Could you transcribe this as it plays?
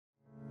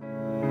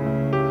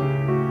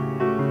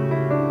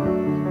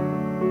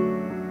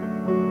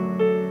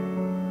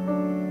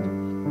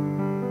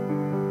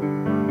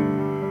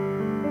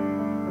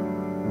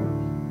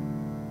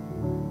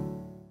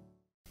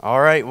All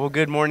right. Well,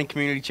 good morning,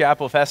 Community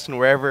Chapel of Heston,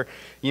 wherever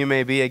you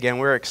may be. Again,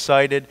 we're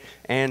excited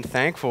and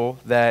thankful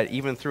that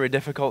even through a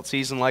difficult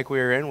season like we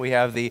are in, we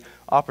have the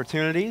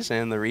opportunities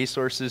and the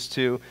resources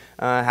to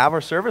have our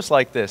service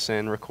like this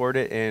and record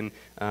it and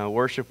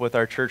worship with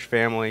our church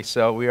family.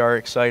 So we are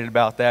excited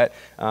about that.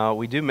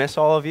 We do miss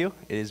all of you.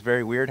 It is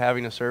very weird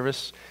having a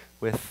service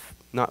with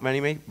not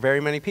very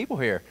many people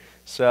here.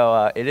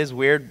 So it is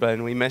weird, but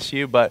we miss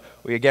you. But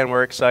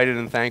we're excited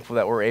and thankful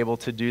that we're able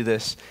to do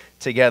this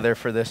together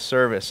for this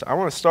service. I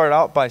want to start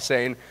out by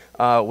saying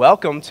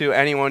welcome to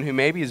anyone who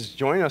maybe is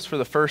joining us for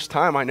the first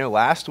time. I know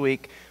last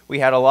week we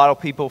had a lot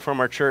of people from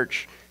our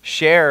church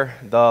share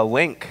the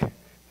link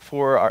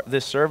for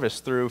this service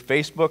through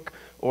Facebook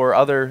or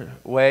other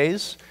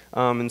ways.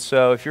 And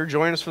so if you're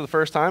joining us for the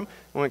first time,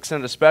 I want to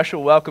extend a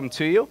special welcome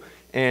to you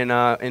and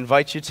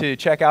invite you to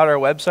check out our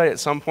website at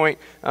some point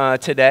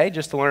today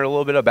just to learn a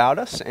little bit about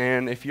us.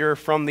 And if you're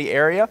from the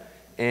area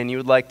and you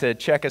would like to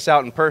check us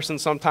out in person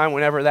sometime,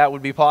 whenever that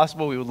would be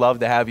possible, we would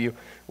love to have you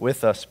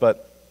with us.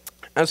 But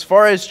as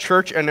far as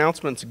church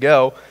announcements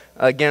go,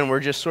 again, we're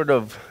just sort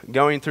of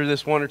going through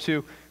this 1 or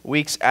 2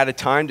 weeks at a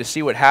time to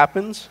see what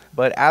happens.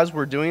 But as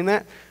we're doing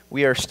that,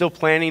 we are still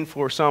planning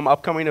for some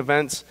upcoming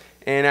events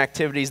and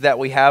activities that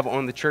we have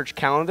on the church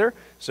calendar.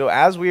 So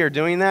as we are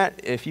doing that,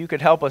 if you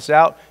could help us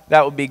out,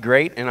 that would be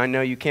great. And I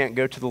know you can't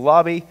go to the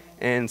lobby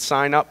and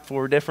sign up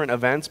for different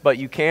events, but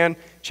you can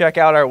check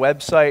out our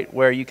website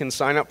where you can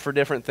sign up for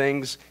different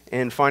things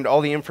and find all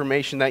the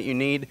information that you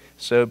need.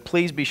 So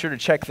please be sure to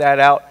check that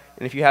out.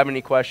 And if you have any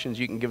questions,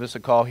 you can give us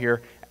a call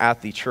here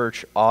at the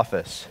church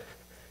office.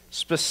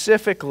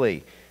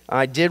 Specifically,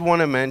 I did want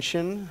to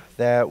mention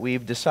that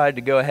we've decided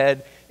to go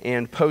ahead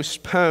and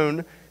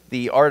postpone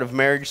the Art of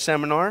Marriage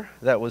seminar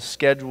that was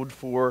scheduled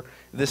for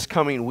this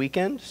coming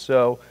weekend.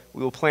 So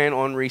we will plan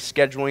on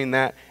rescheduling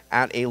that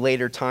at a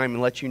later time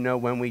and let you know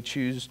when we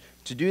choose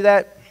to do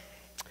that.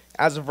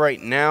 As of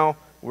right now,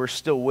 we're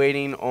still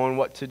waiting on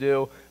what to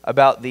do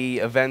about the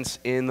events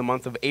in the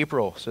month of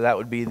April. So that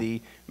would be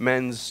the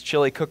men's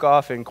chili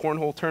cook-off and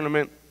cornhole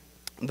tournament,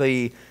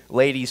 the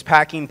ladies'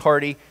 packing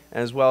party,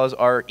 as well as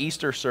our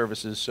Easter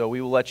services. So we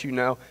will let you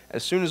know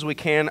as soon as we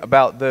can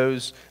about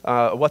those,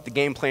 what the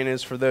game plan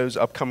is for those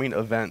upcoming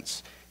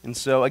events. And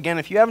so again,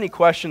 if you have any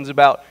questions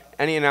about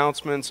any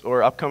announcements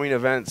or upcoming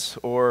events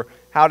or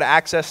how to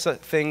access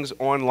things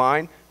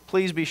online,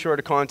 please be sure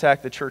to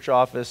contact the church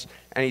office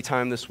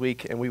anytime this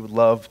week, and we would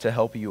love to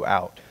help you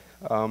out.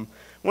 I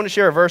want to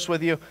share a verse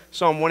with you.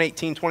 Psalm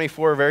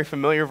 118:24, a very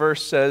familiar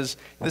verse, says,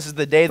 "This is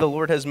the day the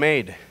Lord has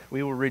made.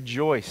 We will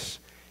rejoice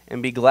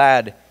and be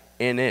glad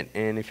in it."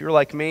 And if you're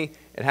like me,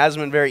 it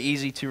hasn't been very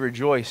easy to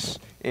rejoice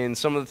in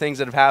some of the things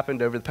that have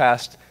happened over the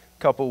past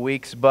couple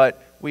weeks,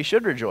 but we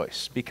should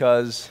rejoice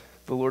because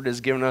the Lord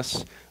has given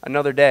us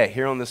another day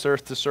here on this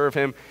earth to serve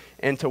Him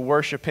and to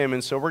worship Him.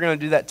 And so we're going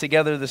to do that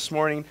together this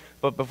morning.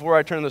 But before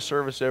I turn the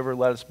service over,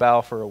 let us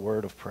bow for a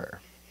word of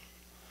prayer.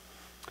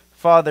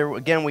 Father,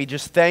 again, we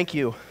just thank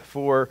you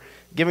for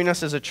giving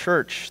us as a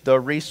church the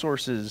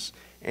resources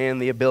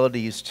and the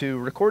abilities to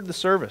record the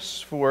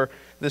service for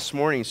this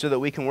morning so that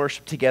we can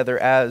worship together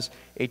as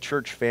a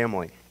church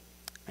family.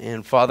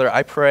 And Father,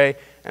 I pray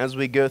as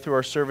we go through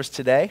our service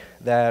today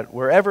that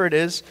wherever it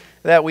is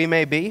that we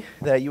may be,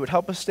 that you would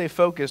help us stay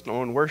focused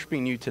on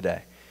worshiping you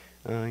today.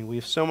 We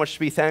have so much to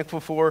be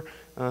thankful for,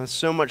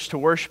 so much to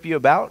worship you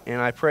about,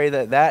 and I pray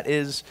that that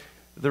is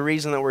the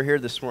reason that we're here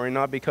this morning,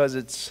 not because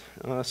it's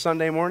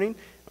Sunday morning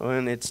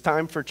and it's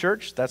time for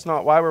church. That's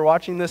not why we're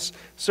watching this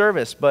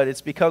service, but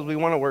it's because we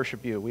want to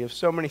worship you. We have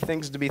so many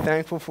things to be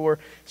thankful for,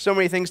 so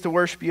many things to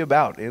worship you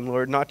about, and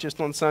Lord, not just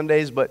on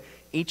Sundays, but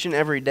each and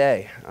every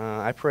day.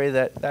 I pray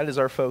that that is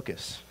our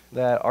focus,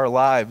 that our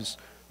lives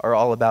are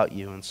all about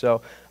you. And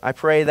so I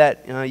pray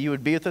that you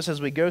would be with us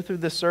as we go through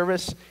this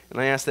service, and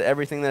I ask that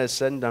everything that is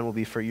said and done will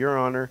be for your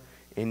honor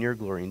and your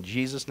glory. In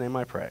Jesus' name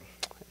I pray.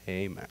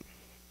 Amen.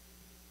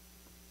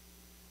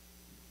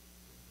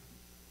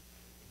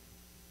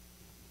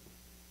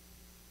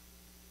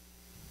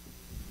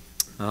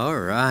 All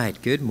right,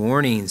 good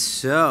morning.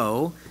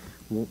 So,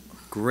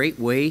 great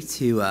way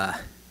to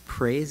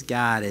praise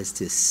God is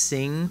to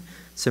sing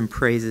some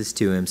praises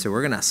to Him. So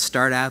we're going to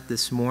start out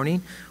this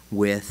morning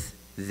with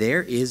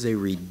 "There is a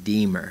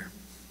Redeemer."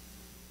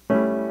 The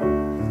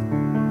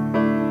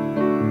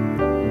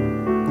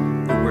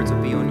words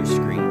will be on your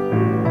screen.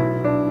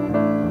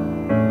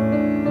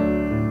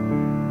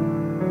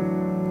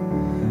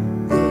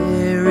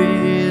 There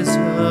is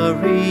a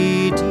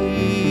Redeemer,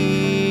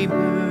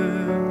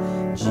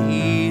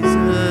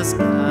 Jesus,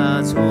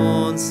 God's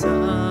own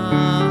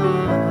Son,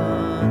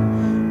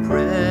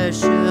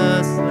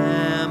 precious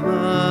Lamb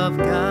of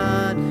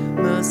God,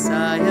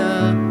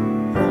 Messiah,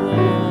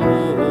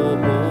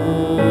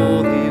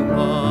 Holy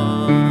One.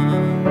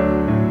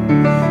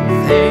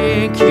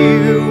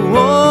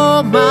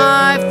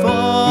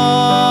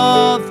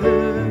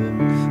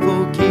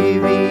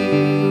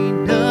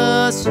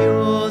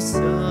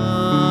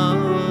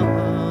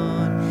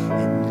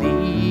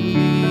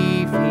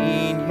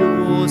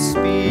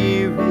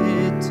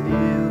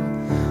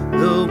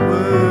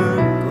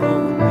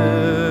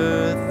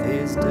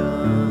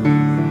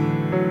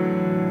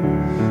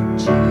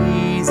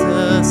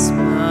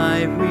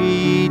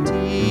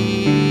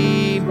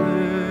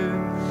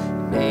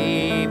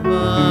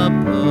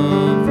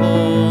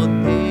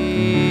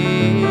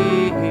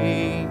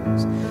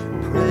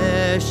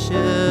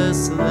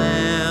 precious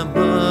Lamb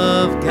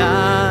of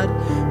God,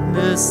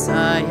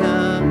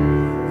 Messiah,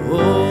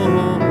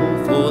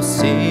 oh, for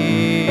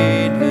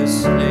sin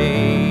is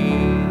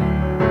slain.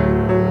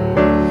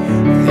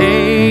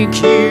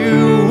 Thank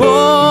you,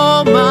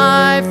 oh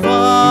my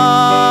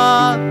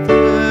Father,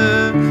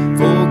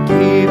 for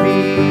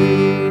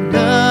giving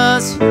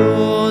us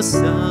your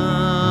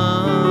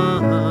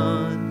Son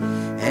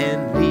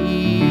and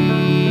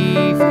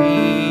leaving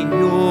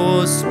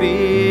your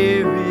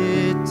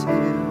Spirit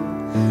till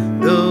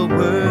the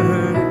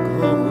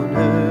work on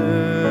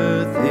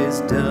earth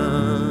is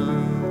done.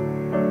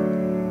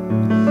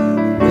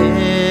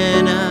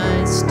 When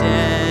I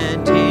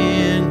stand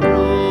in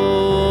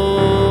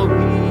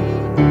glory,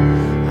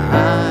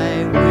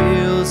 I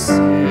will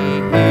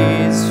see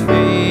His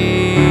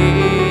face.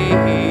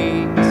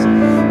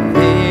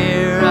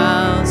 There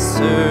I'll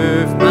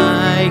serve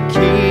my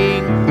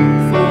King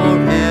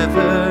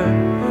forever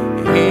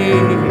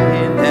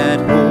in that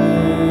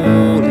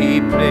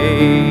holy place.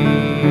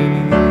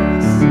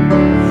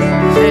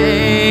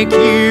 Thank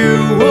you,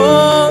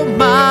 oh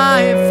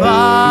my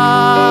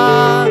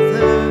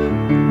Father,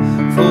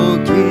 for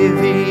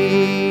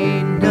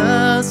giving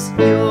us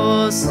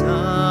your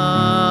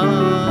Son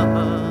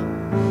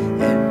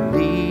and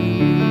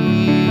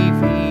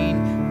leaving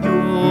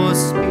your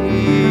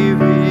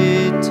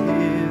Spirit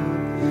till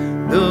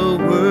the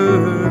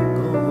work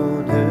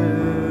on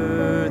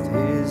earth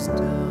is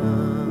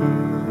done.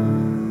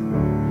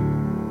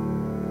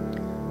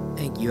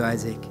 Thank you,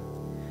 Isaac.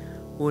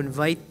 We'll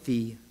invite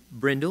the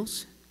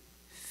Brindles,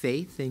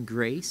 Faith and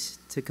Grace,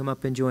 to come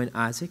up and join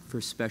Isaac for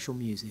special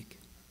music.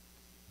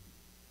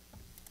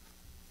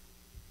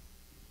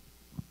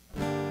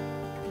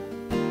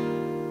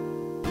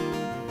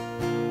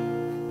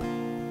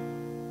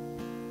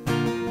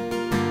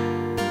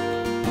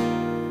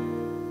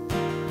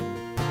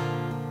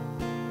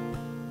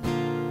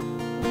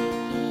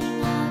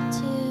 Looking up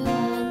to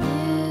a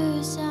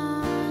new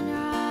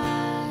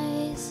sunrise,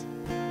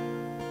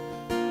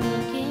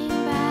 looking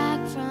back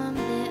from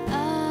the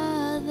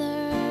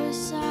other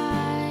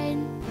side,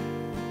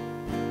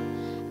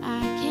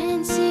 I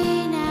can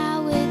see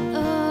now with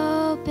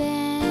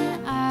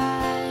open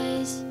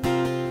eyes.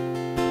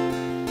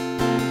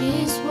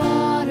 Darkest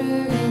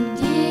water and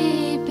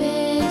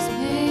deepest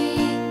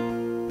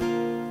pain,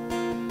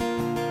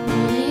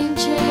 wouldn't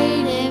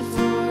trade it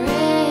for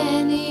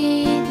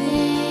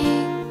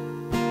anything.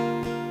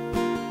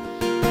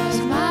 'Cause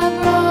my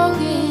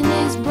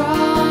brokenness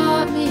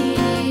brought me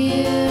to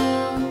you,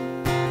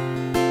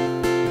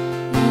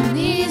 and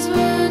these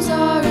wounds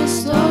are a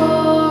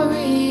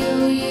story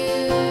you'll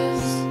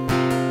use.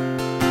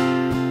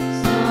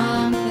 So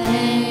I'm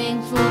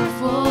thankful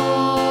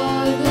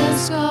for the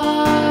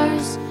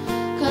scars,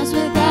 'cause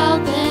without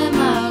them I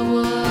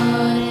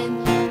wouldn't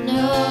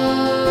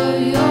know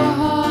your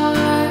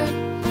heart.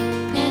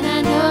 And I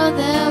know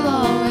they'll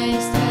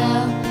always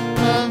tell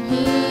of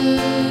who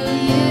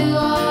you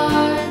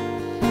are.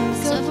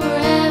 So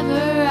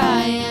forever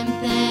I am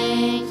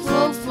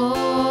thankful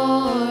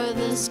for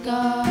the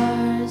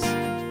scars.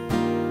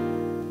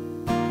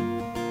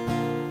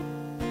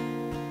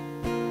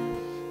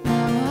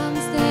 Now I'm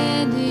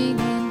standing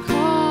in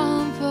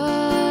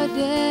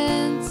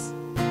confidence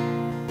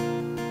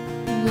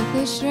with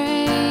the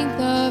strength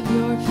of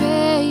your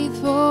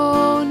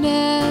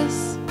faithfulness.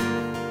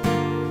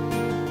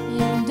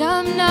 And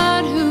I'm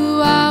not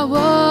who I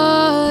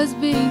was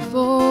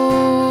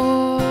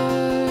before.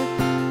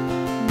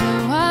 No,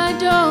 I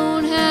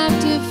don't have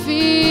to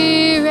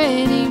fear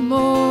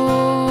anymore.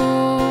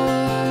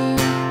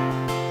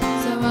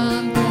 So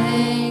I'm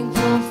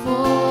thankful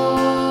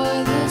for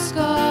the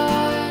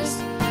scars,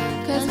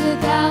 'cause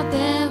without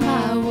them I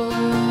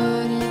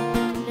wouldn't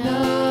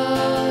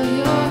know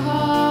your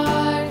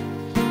heart.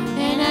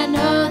 And I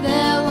know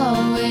they'll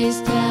always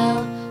tell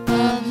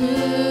of who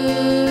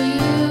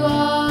you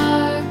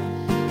are.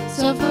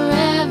 So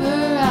forever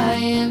I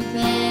am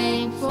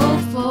thankful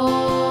for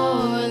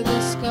the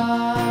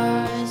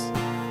scars.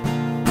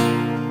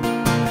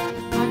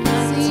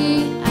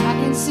 I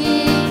can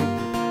see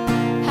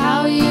how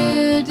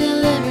you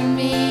delivered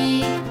me.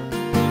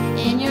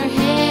 In your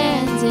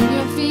hands, in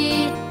your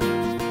feet,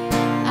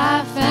 I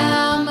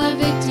found my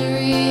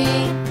victory.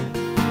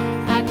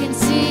 I can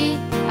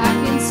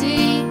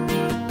see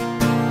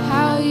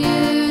how you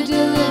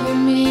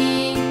delivered me.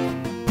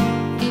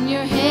 In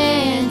your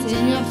hands,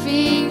 in your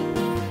feet,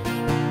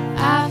 I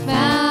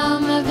found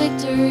my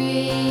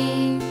victory.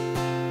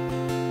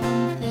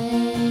 I'm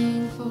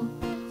thankful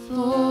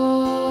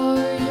for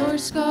your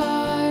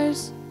scars,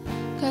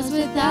 'cause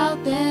without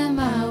them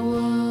I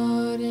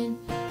wouldn't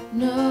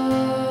know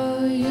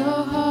your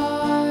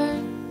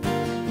heart.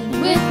 And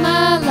with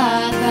my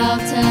life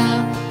I'll tell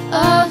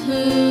of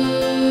who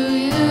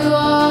you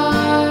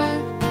are.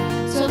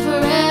 So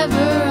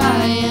forever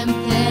I am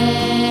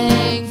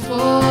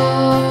thankful.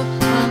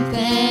 I'm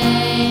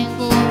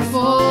thankful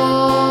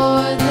for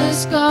the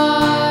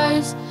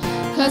scars,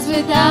 'cause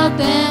without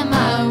them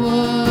I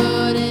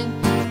wouldn't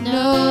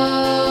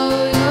know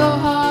your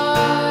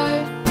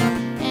heart.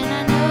 And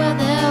I know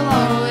that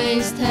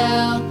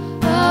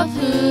of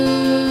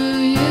who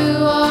you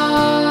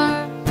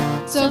are.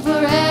 So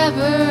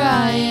forever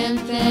I am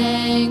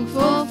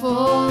thankful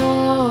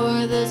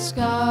for the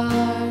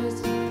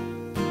scars.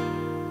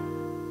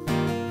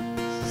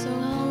 So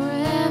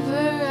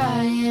forever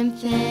I am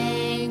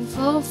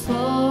thankful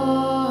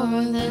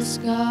for the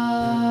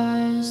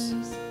scars.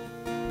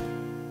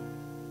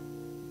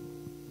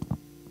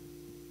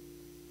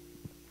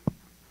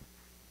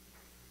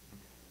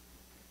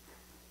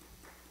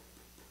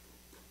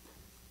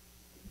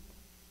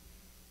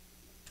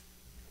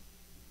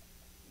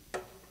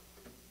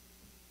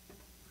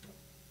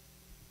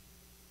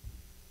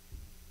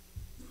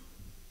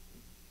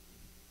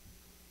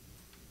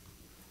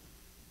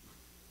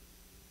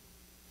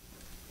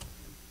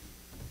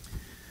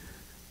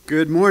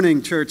 Good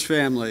morning, church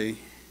family.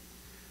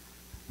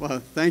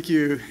 Well, thank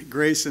you,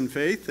 Grace and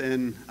Faith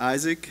and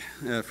Isaac,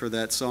 for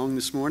that song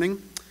this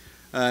morning.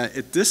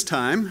 At this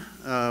time,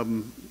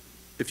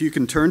 if you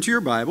can turn to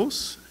your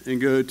Bibles and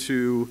go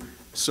to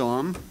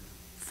Psalm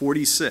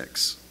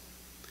 46.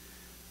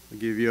 I'll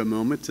give you a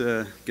moment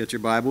to get your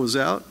Bibles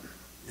out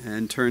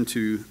and turn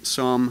to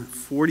Psalm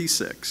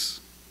 46.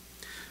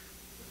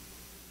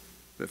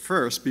 But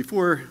first,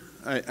 before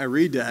I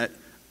read that,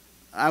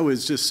 I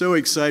was just so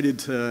excited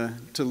to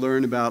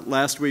learn about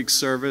last week's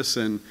service,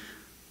 and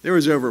there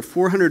was over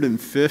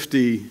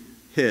 450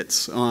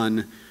 hits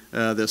on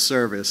the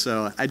service.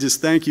 So I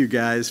just thank you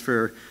guys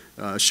for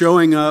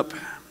showing up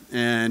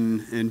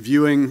and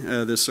viewing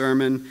the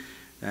sermon,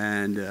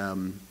 and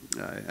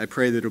I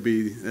pray that it'll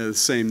be the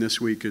same this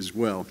week as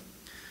well.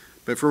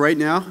 But for right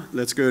now,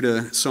 let's go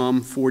to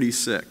Psalm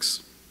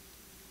 46.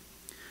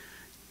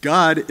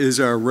 God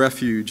is our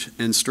refuge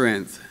and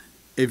strength,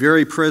 a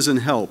very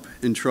present help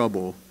in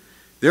trouble.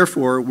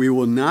 Therefore, we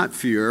will not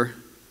fear,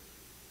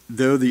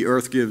 though the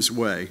earth gives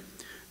way,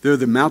 though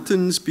the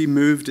mountains be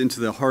moved into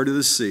the heart of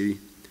the sea,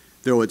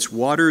 though its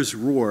waters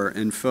roar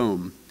and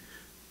foam,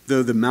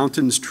 though the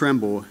mountains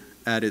tremble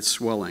at its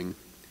swelling.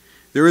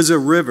 There is a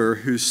river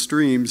whose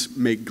streams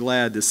make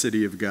glad the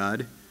city of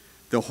God,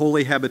 the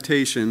holy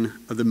habitation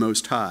of the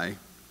Most High.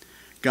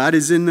 God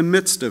is in the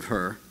midst of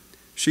her.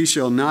 She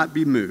shall not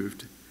be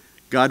moved.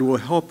 God will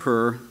help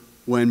her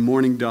when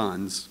morning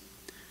dawns.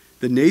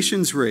 The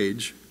nations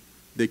rage,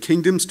 the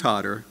kingdoms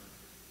totter.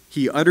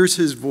 He utters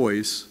his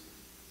voice,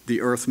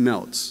 the earth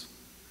melts.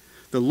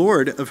 The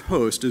Lord of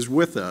hosts is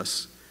with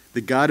us.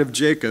 The God of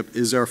Jacob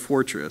is our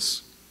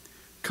fortress.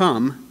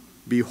 Come,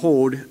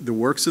 behold the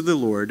works of the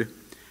Lord,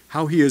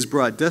 how he has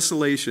brought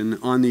desolation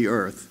on the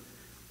earth.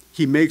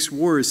 He makes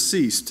wars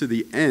cease to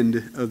the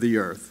end of the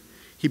earth.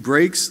 He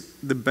breaks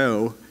the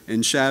bow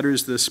and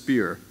shatters the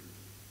spear.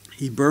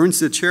 He burns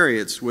the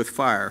chariots with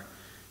fire.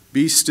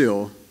 Be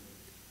still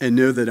and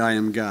know that I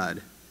am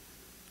God.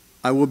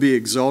 I will be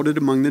exalted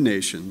among the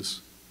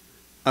nations.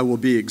 I will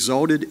be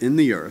exalted in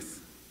the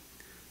earth.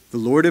 The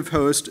Lord of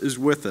hosts is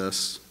with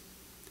us.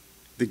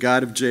 The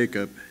God of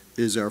Jacob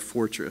is our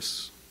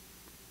fortress.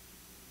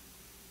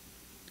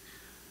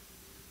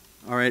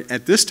 All right,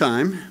 at this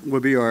time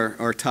will be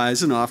our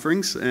tithes and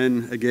offerings.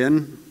 And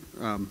again,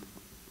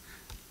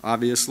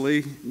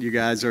 obviously, you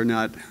guys are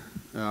not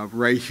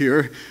right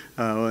here,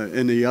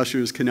 and the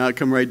ushers cannot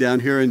come right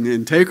down here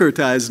and take our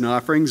tithes and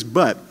offerings,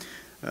 but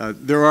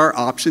there are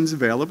options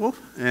available.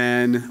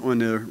 And on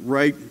the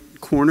right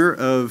corner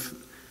of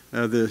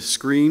the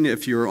screen,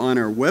 if you're on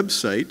our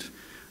website,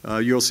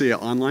 you'll see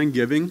online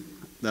giving.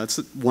 That's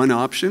one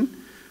option.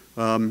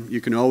 You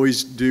can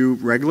always do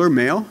regular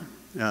mail.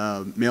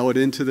 Mail it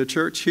into the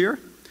church here,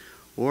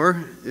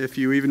 or if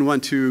you even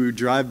want to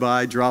drive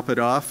by, drop it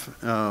off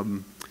at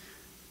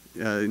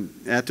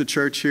the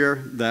church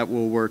here, that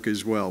will work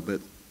as well.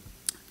 But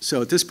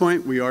so at this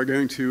point, we are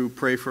going to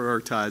pray for our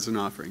tithes and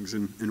offerings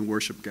and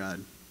worship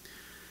God.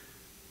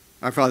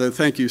 Our Father,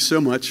 thank you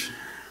so much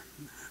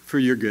for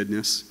your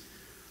goodness.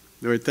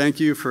 Lord, thank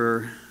you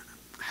for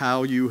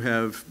how you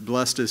have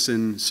blessed us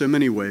in so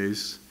many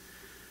ways.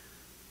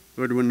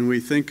 Lord, when we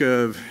think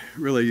of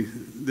really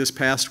this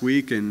past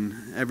week and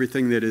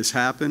everything that has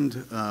happened,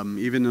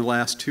 even the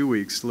last 2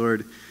 weeks,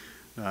 Lord,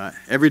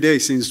 every day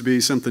seems to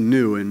be something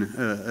new and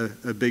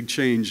a big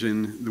change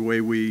in the way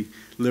we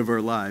live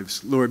our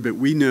lives. Lord, but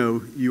we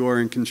know you are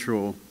in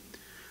control.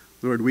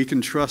 Lord, we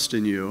can trust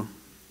in you,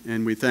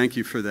 and we thank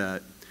you for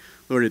that.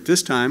 Lord, at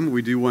this time,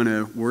 we do want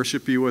to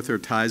worship you with our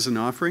tithes and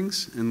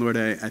offerings. And Lord,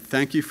 I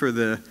thank you for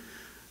the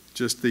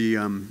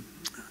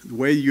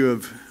way you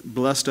have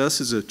blessed us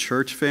as a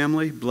church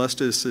family,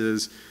 blessed us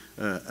as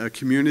a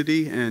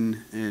community and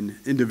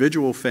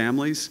individual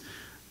families,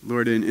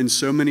 Lord, in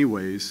so many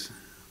ways.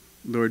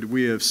 Lord,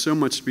 we have so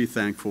much to be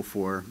thankful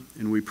for,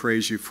 and we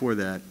praise you for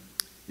that.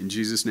 In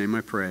Jesus' name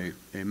I pray,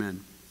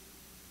 amen.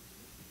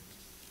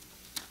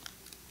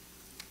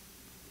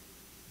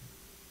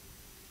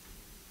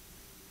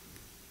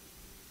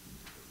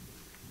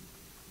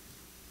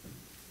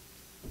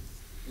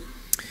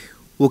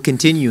 We'll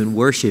continue in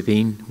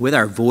worshiping with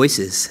our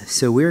voices.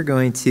 So we're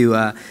going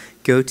to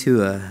go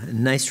to a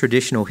nice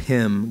traditional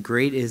hymn,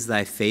 Great is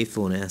Thy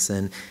Faithfulness,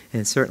 and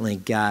certainly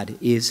God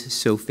is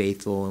so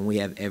faithful, and we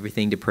have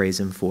everything to praise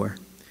Him for.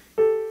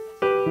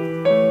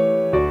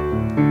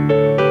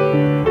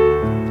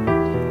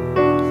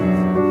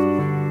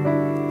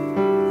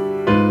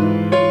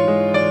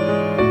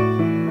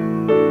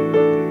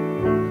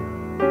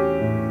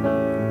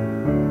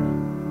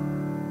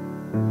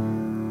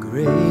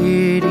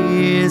 Great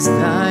is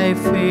Thy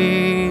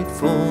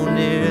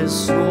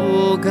faithfulness,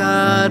 O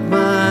God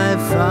my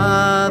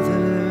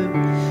Father.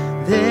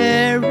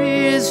 There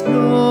is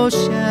no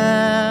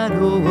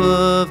shadow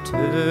of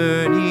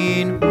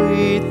turning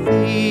with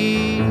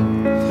Thee.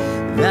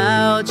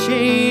 Thou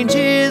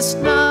changest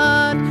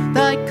not,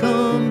 Thy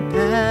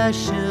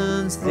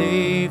compassions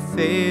they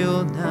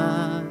fail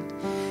not.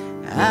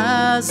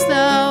 As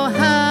Thou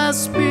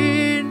hast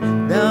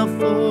been, Thou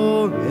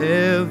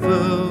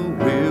forever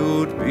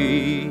wilt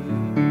be.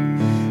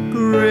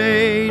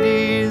 Great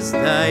is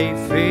Thy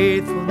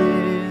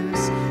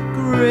faithfulness,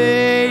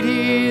 great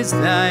is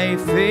Thy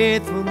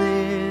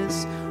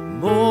faithfulness.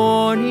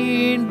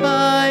 Morning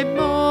by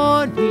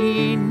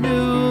morning,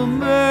 new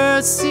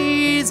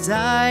mercies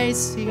I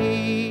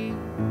see.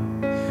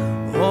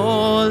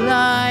 All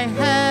I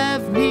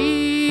have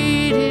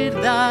needed,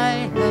 Thy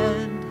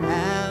hand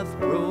hath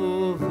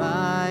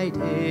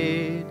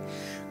provided.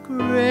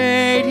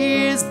 Great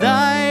is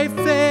Thy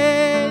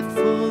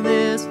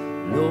faithfulness,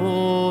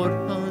 Lord,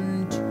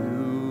 unto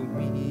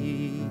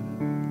me.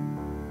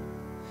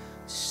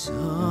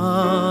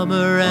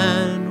 Summer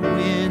and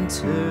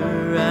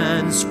winter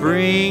and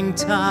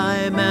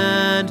springtime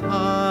and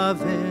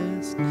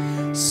harvest,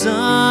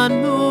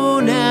 sun,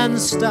 moon, and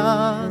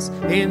stars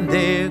in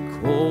their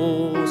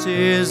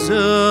courses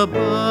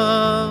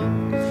above,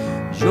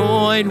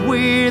 join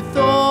with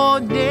all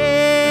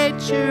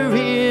nature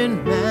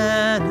in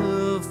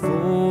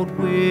manifold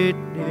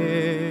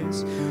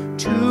witness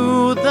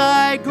to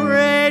Thy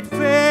great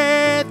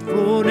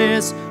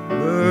faithfulness,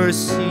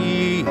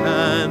 mercy,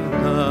 and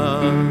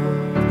love.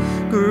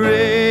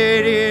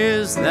 Great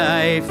is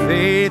Thy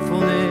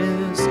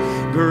faithfulness,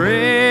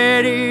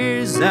 great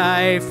is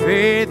Thy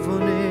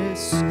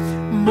faithfulness.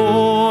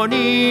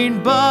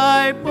 Morning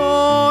by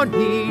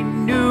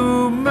morning,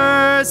 new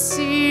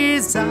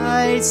mercies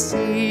I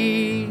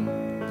see.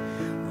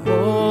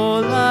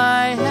 All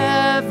I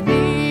have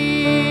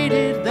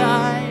needed,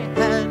 Thy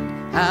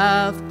hand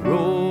hath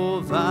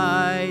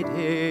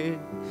provided.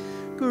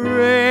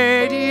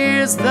 Great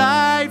is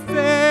Thy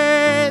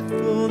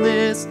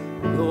faithfulness,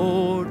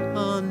 Lord,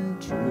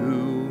 unto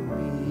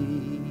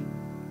me.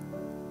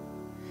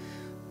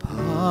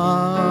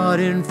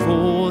 Pardon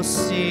for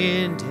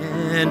sin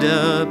and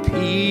a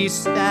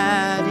peace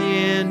that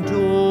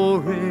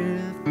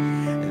endureth,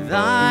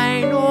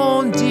 Thine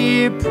own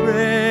dear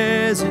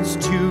presence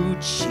to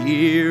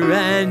cheer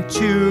and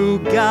to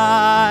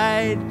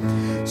guide,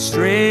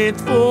 strength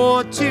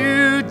for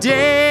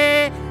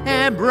today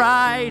and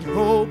bright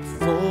hope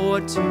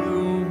for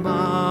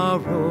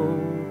tomorrow.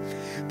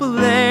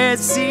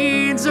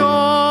 Blessings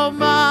all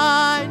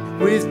mine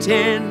with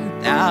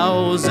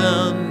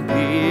 10,000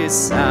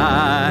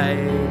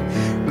 beside.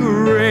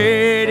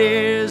 Great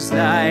is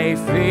Thy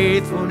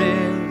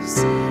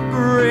faithfulness,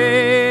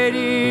 great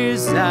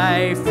is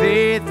Thy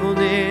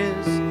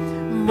faithfulness.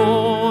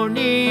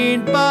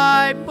 Morning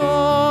by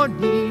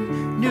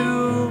morning,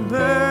 new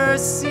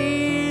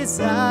mercies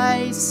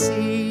I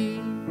see.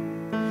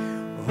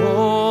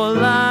 All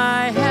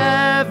I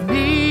have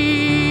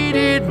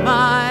needed,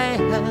 my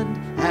hand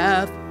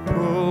hath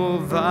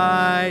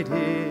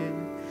provided.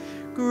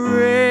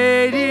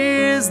 Great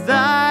is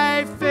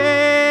Thy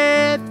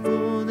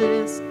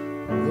faithfulness,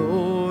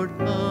 Lord,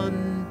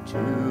 unto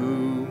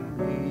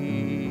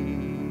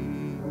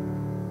me.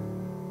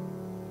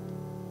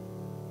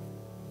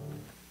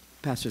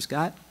 Pastor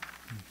Scott?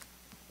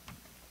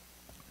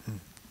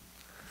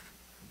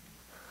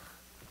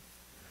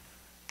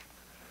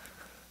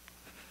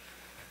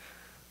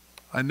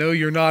 I know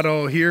you're not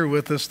all here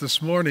with us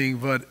this morning,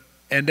 but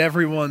and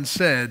everyone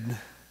said,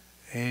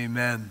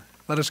 amen.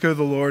 Let us go to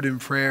the Lord in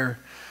prayer.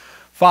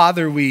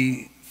 Father,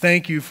 we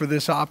thank You for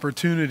this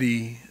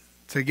opportunity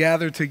to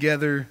gather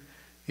together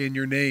in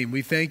Your name.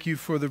 We thank You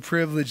for the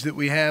privilege that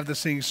we have to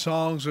sing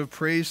songs of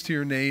praise to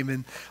Your name,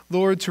 and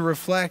Lord, to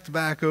reflect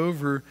back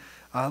over,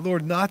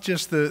 Lord, not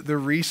just the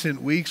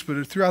recent weeks,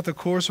 but throughout the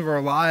course of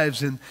our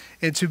lives, and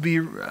to be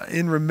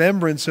in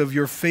remembrance of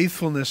Your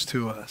faithfulness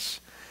to us.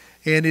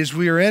 And as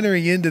we are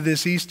entering into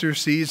this Easter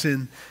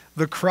season,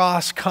 the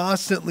cross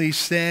constantly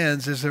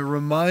stands as a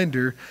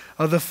reminder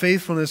of the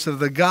faithfulness of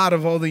the God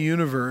of all the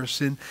universe.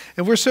 And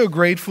we're so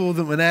grateful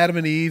that when Adam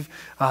and Eve,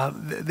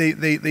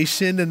 they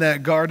sinned in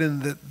that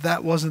garden,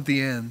 that wasn't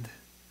the end.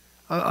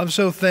 I'm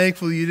so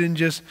thankful You didn't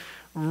just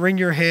wring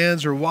Your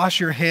hands or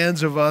wash Your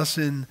hands of us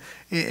and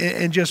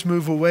just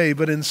move away,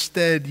 but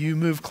instead You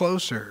move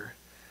closer.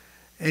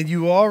 And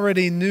You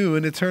already knew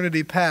in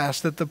eternity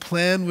past that the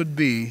plan would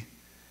be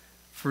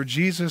for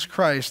Jesus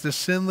Christ, the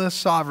sinless,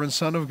 sovereign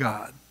Son of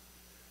God,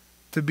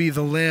 to be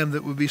the Lamb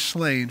that would be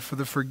slain for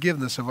the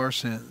forgiveness of our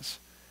sins.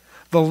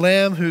 the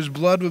Lamb whose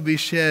blood would be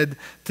shed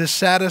to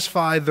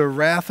satisfy the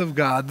wrath of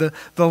God,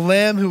 the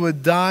Lamb who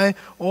would die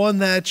on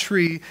that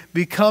tree,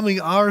 becoming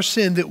our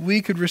sin, that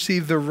we could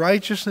receive the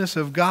righteousness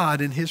of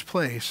God in his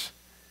place.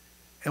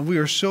 And we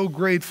are so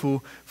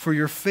grateful for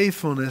your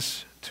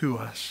faithfulness to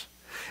us.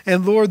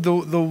 And Lord,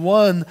 the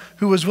one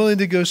who was willing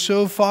to go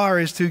so far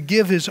as to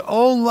give his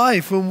own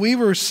life when we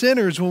were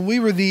sinners, when we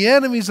were the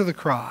enemies of the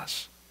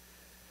cross,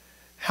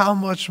 how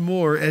much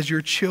more as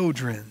your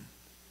children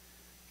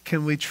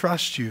can we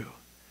trust you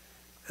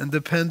and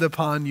depend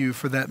upon you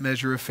for that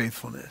measure of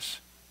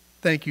faithfulness?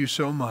 Thank you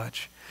so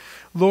much.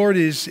 Lord,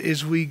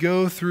 as we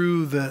go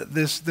through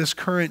this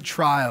current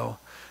trial,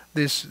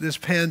 this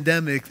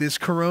pandemic, this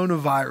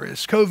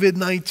coronavirus,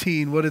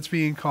 COVID-19, what it's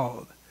being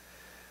called,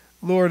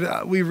 Lord,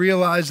 we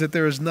realize that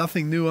there is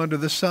nothing new under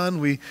the sun.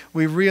 We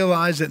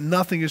realize that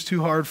nothing is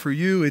too hard for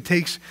you. It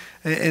takes,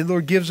 and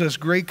Lord, gives us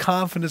great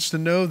confidence to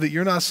know that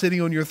you're not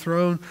sitting on your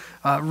throne,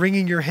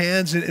 wringing your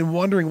hands and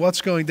wondering what's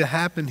going to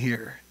happen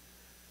here.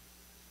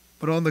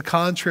 But on the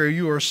contrary,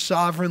 you are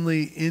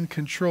sovereignly in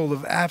control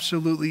of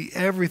absolutely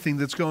everything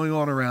that's going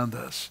on around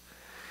us.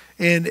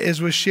 And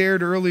as was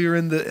shared earlier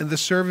in the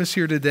service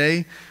here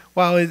today,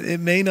 while it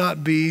may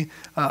not be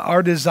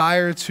our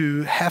desire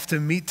to have to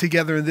meet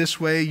together in this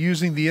way,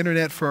 using the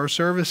internet for our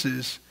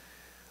services,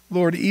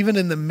 Lord, even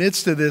in the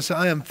midst of this,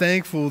 I am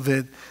thankful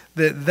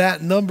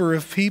that number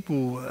of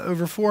people,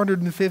 over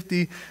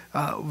 450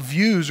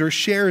 views or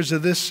shares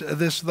of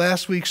this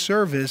last week's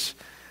service,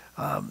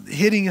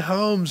 hitting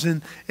homes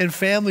and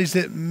families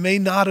that may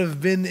not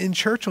have been in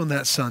church on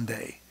that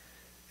Sunday,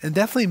 and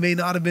definitely may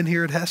not have been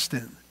here at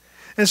Heston.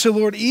 And so,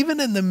 Lord, even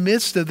in the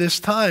midst of this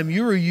time,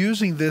 you are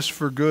using this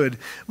for good.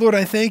 Lord,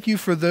 I thank you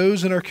for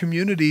those in our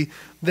community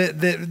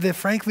that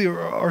frankly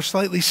are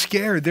slightly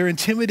scared. They're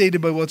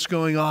intimidated by what's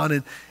going on,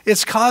 and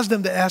it's caused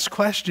them to ask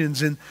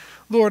questions. And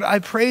Lord, I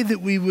pray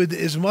that we would,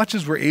 as much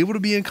as we're able to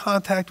be in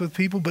contact with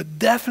people, but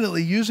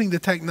definitely using the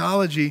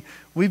technology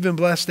we've been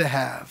blessed to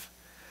have.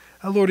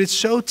 Lord, it's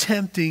so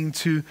tempting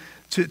to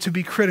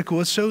be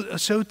critical. It's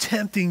so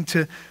tempting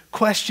to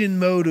question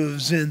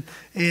motives and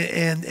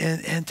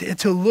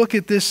to look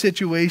at this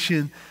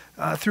situation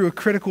through a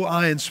critical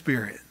eye and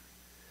spirit.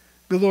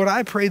 But Lord,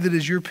 I pray that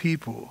as your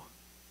people,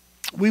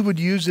 we would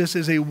use this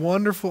as a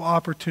wonderful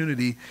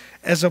opportunity,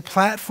 as a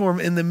platform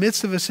in the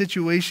midst of a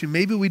situation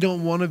maybe we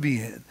don't want to be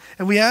in,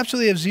 and we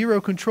absolutely have zero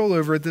control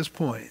over at this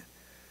point,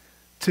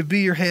 to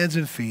be your hands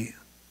and feet,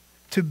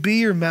 to be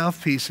your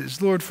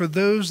mouthpieces. Lord, for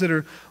those that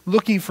are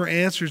looking for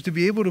answers, to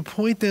be able to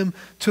point them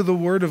to the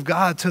Word of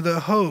God, to the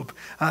hope,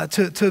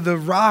 to the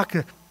rock,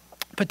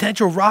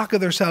 potential rock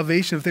of their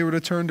salvation if they were to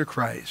turn to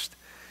Christ.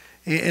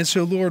 And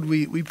so, Lord,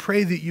 we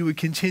pray that you would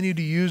continue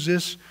to use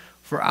this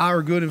for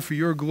our good and for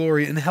your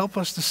glory, and help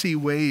us to see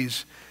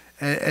ways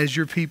as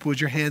your people,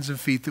 as your hands and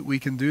feet, that we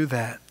can do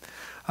that.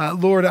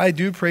 Lord, I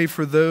do pray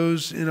for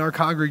those in our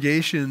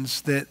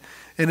congregations that,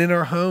 and in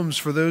our homes,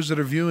 for those that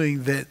are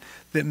viewing that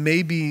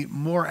may be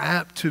more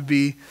apt to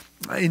be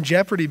in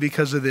jeopardy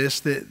because of this,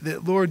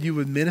 that Lord, you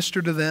would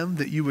minister to them,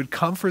 that you would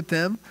comfort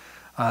them.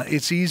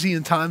 It's easy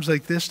in times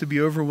like this to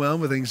be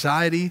overwhelmed with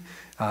anxiety,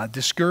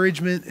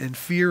 discouragement, and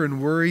fear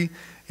and worry.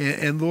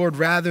 And Lord,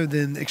 rather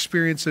than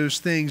experience those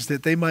things,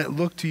 that they might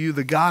look to you,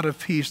 the God of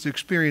peace, to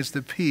experience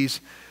the peace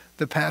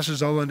that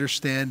passes all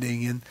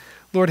understanding. And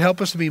Lord,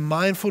 help us to be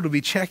mindful, to be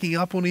checking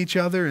up on each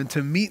other, and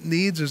to meet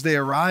needs as they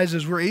arise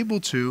as we're able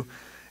to.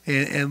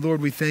 And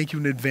Lord, we thank you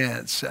in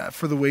advance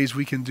for the ways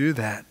we can do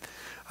that.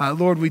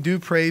 Lord, we do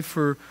pray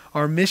for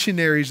our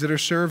missionaries that are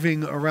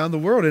serving around the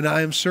world, and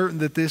I am certain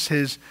that this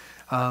has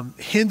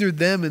hindered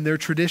them in their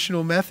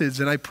traditional methods,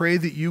 and I pray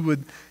that you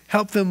would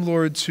help them,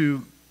 Lord,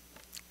 to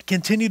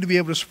continue to be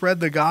able to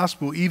spread the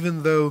gospel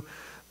even though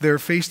their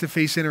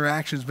face-to-face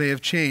interactions may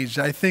have changed.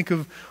 I think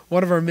of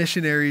one of our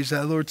missionaries,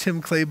 Lord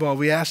Tim Clayball.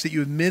 We ask that you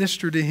would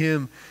minister to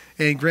him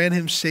and grant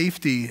him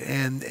safety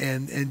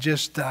and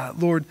just,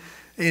 Lord,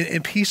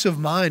 and peace of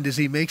mind as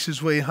he makes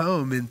his way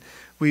home. And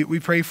we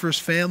pray for his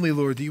family,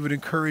 Lord, that you would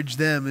encourage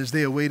them as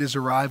they await his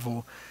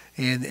arrival,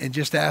 and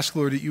just ask,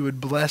 Lord, that you would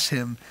bless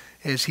him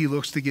as he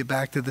looks to get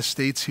back to the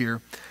States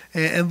here.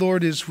 And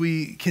Lord, as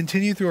we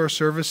continue through our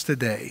service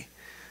today,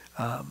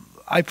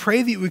 I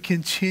pray that you would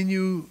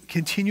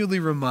continually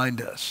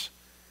remind us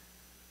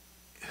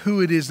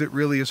who it is that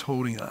really is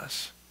holding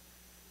us.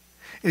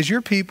 As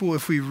your people,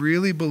 if we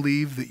really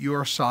believe that you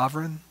are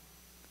sovereign,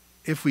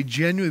 if we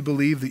genuinely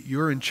believe that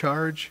you're in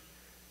charge,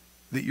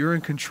 that you're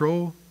in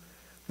control,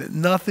 that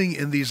nothing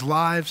in these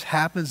lives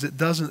happens that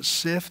doesn't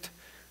sift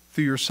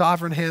through your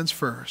sovereign hands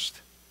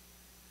first,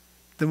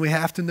 then we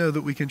have to know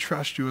that we can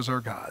trust you as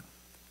our God.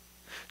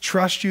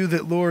 Trust you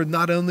that, Lord,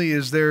 not only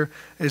is there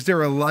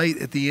a light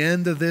at the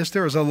end of this,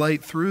 there is a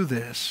light through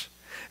this.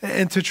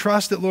 And to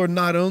trust that, Lord,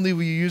 not only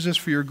will you use this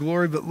for your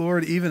glory, but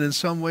Lord, even in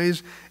some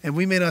ways, and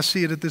we may not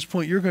see it at this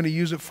point, you're going to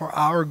use it for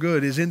our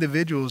good as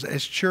individuals,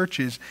 as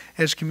churches,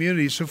 as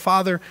communities. So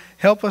Father,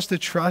 help us to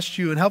trust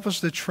you, and help us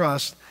to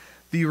trust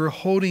that you are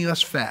holding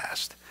us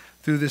fast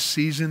through this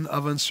season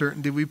of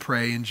uncertainty, we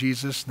pray in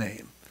Jesus'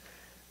 name.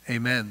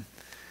 Amen.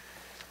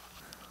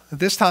 At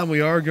this time we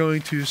are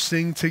going to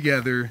sing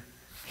together,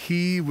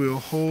 He Will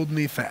Hold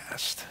Me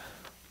Fast.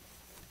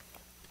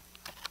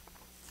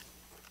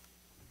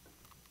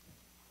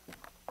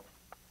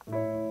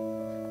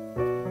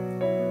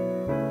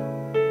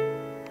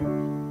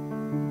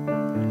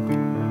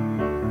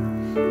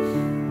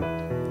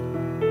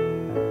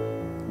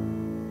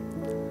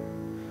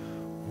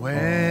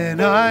 When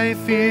I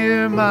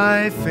fear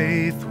my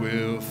faith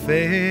will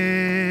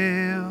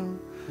fail,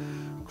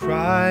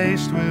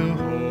 Christ will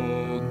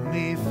hold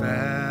me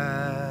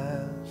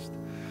fast.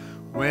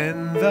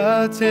 When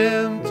the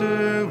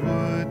tempter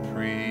would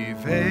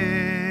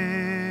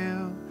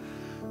prevail,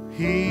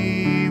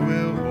 He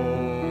will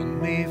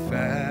hold me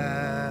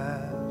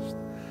fast.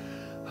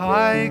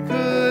 I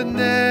could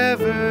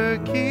never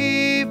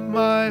keep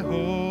my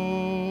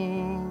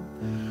hold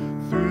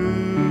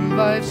through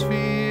life's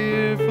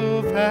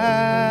fearful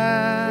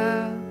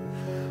path,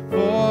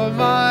 for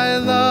my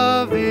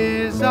love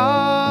is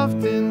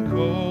often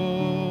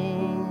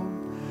cold.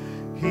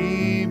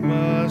 He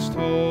must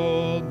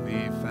hold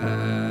me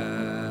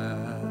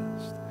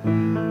fast.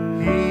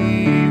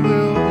 He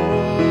will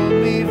hold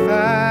me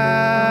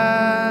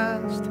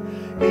fast.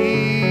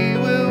 He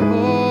will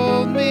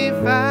hold me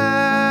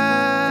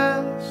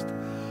fast,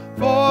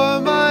 for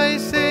my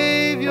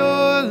Savior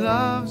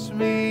loves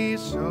me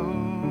so.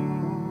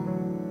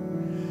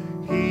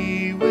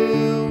 He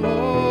will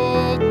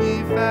hold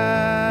me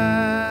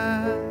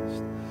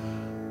fast.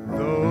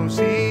 Those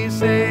He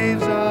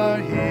saves are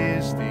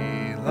His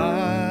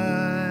delight.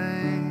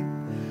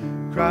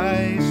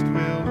 Christ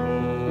will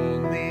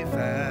hold me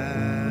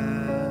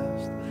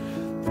fast.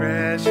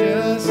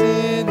 Precious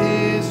in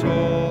His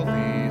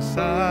holy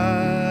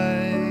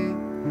sight,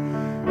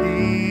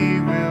 He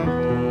will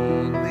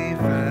hold me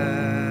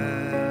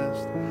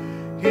fast.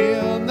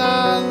 He'll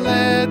not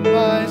let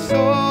my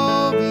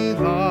soul be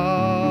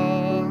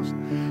lost.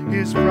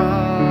 His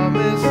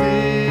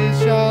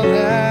promises shall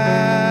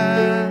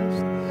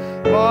last,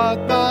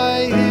 bought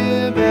by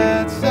Him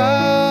at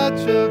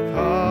such a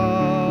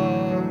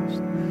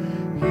cost.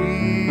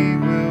 He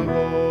will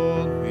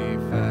hold me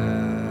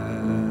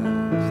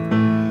fast.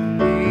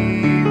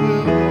 He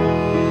will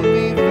hold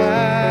me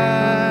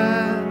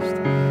fast.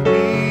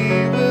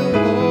 He will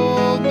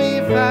hold me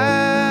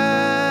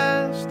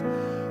fast,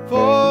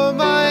 for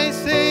my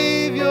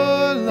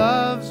Savior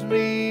loves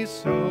me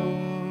so.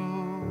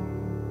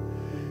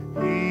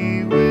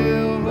 He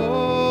will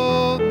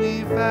hold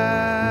me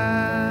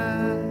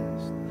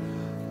fast.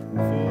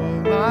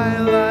 For my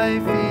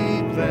life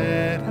He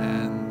bled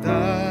and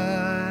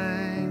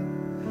died.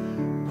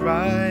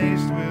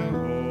 Christ will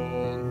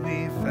hold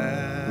me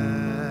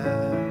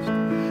fast.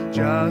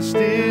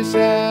 Justice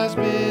has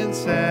been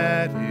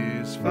satisfied.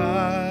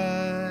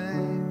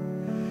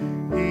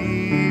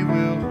 He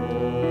will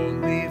hold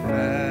me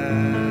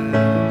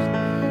fast.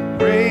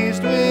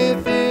 Raised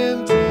with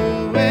Him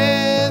to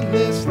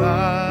endless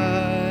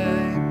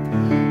life,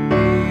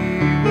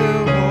 He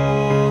will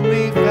hold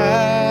me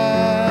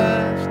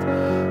fast,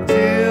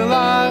 till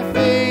our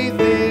faith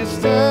is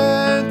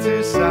turned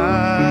to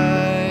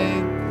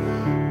sight.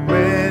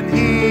 When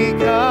He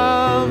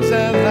comes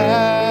at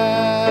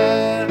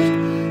last,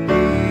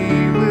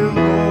 He will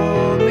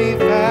hold me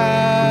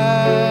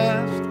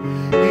fast.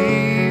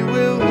 He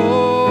will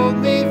hold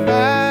me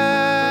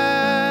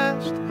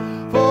fast,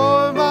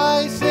 for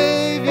my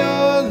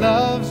Savior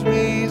loves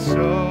me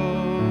so.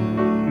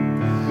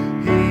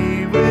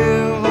 He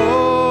will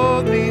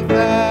hold me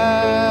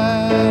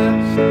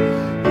fast.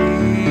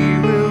 He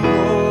will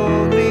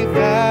hold me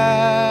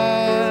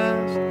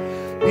fast.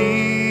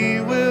 He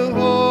will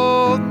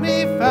hold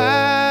me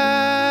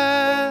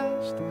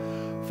fast,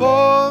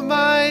 for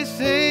my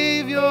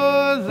Savior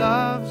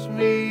loves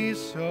me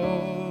so.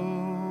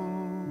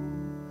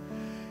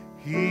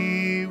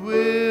 He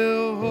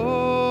will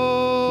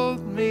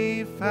hold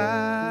me fast.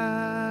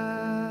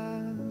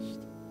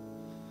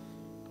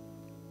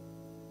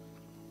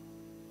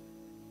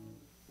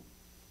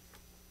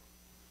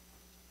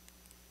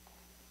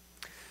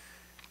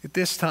 At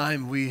this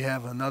time, we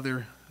have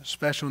another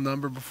special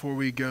number before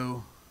we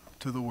go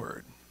to the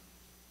Word.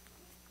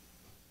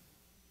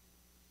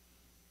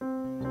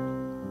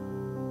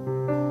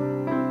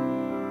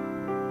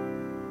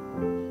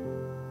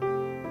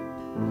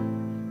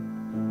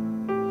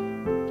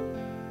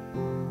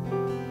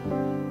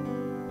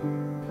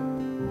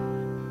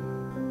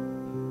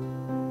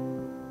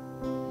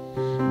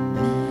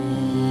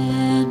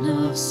 Man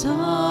of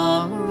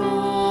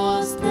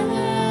sorrows,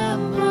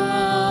 Lamb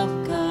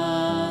of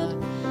God,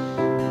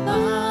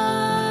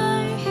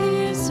 by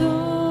His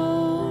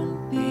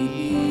own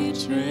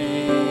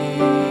betrayed.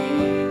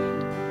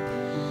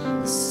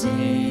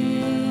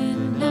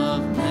 Sin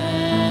of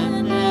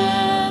man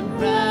and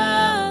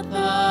wrath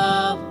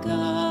of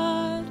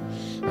God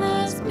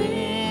has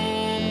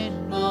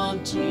been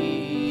on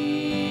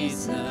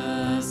Jesus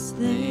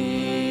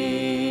laid.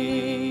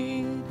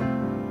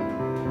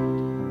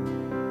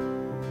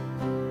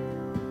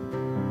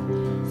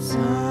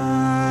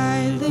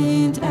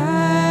 Silent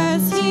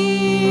as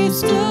He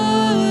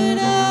stood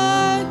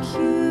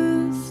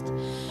accused,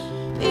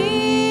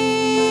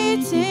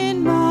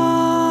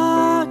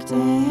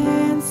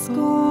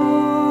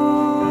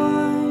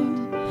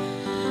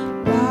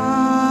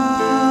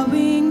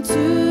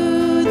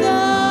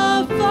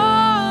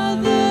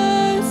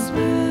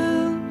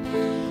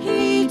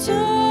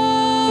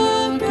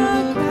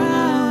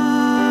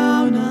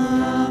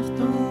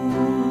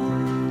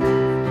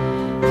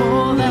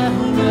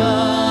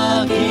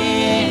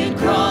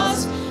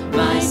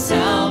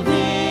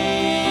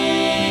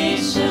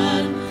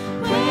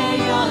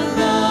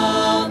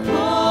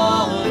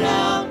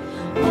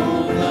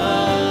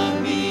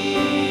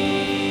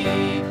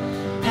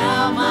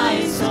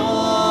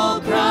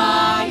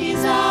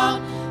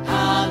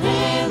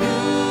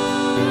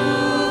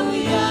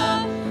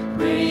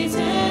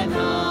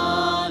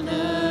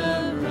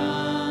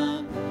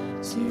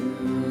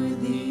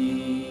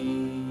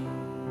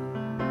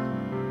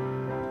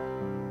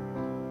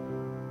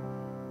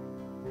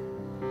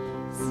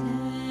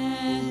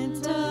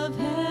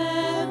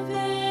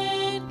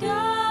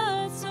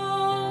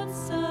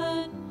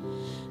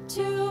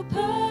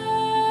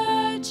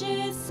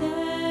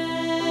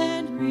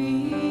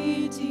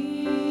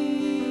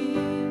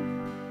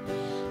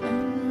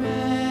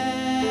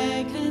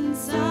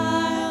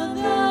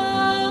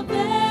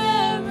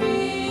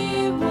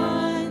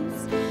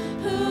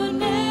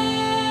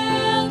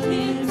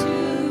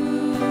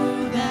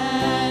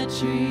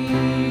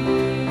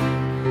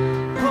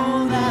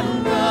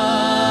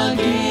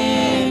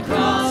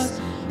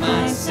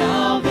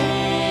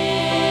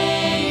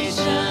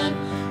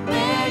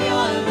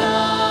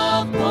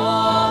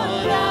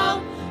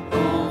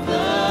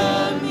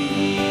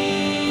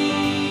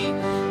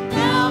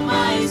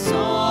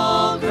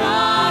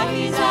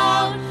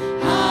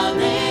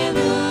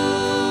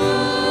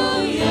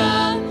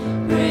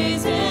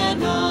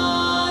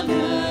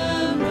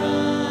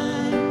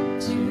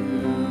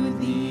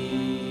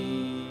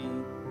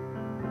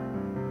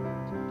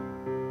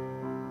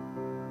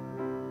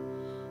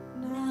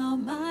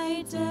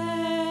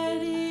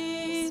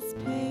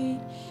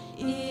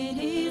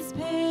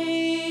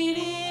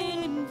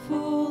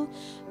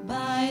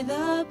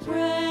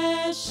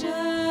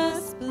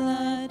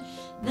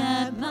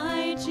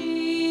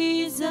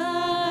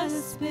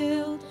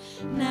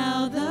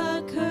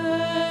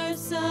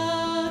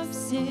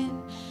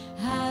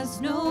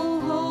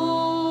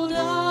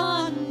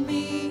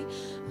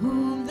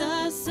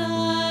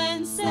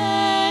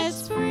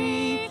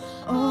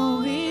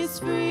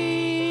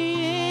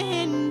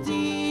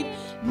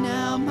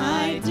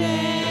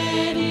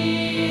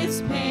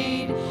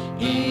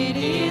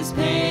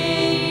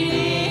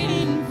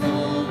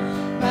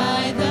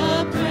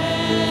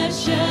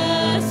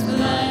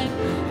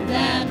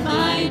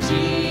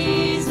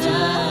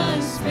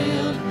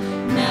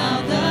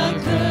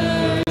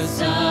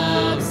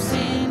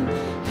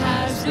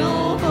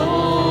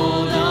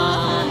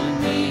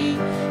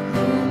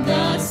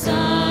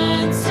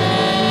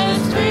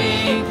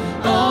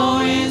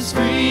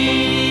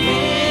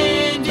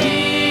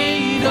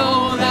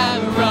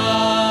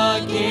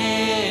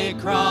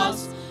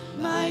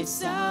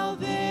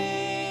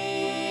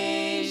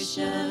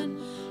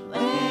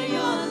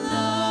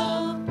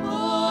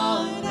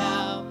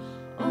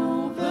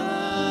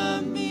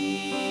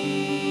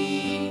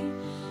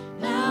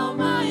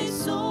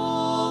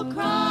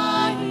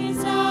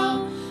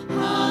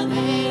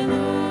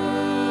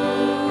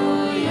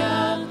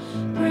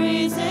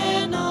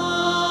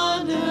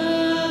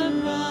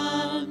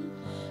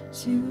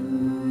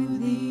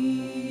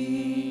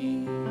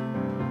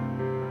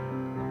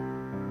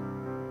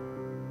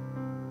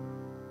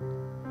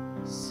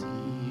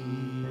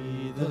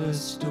 The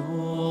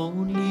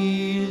stone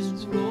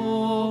is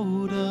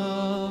rolled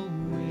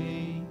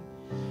away.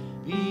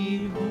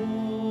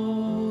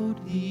 Behold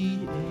the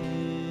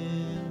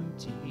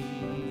empty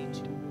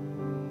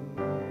tomb.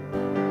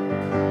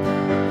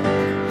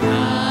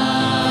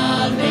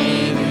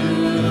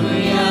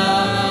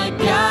 Hallelujah,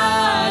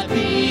 God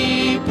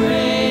be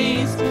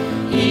praised.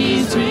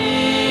 He's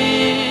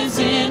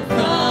risen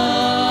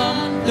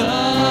from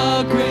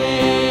the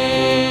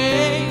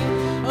grave.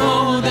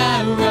 Oh,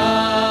 that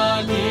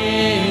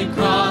rugged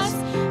cross,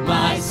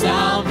 my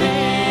salvation,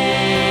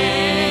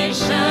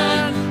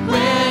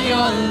 where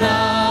your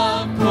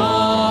love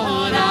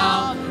poured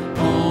out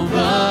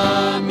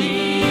over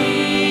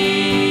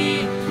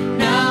me.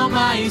 Now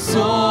my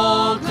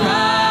soul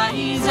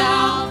cries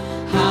out,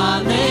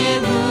 hallelujah,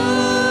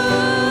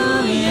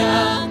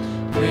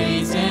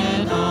 praise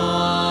and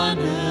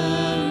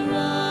honor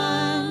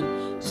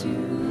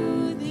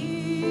unto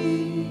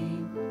thee.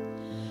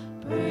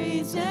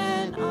 Praise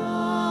and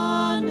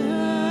honor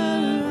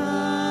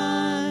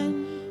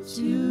unto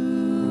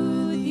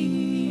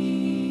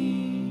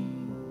thee.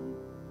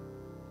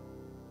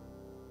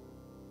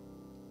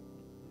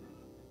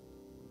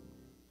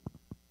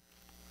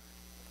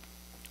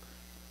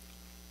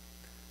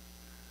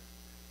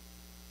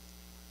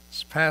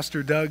 As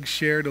Pastor Doug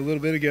shared a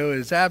little bit ago,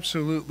 it's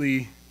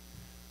absolutely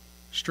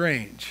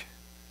strange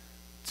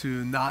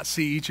to not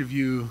see each of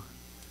you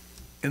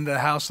in the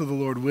house of the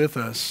Lord with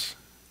us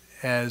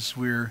as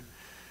we're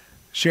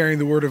sharing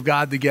the Word of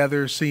God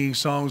together, singing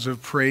songs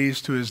of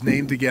praise to His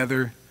name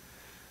together.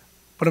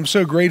 But I'm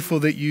so grateful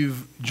that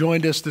you've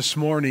joined us this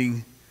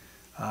morning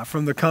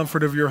from the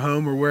comfort of your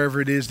home or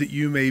wherever it is that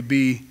you may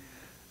be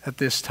at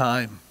this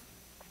time.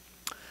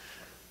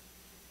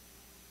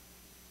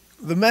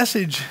 The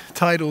message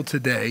title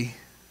today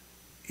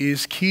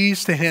is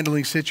Keys to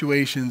Handling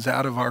Situations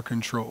Out of Our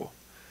Control.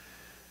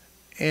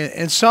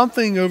 And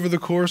something over the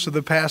course of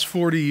the past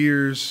 40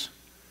 years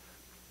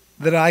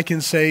that I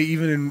can say,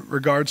 even in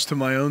regards to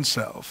my own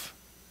self,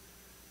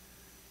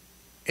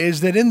 is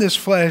that in this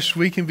flesh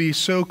we can be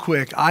so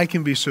quick, I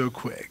can be so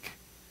quick,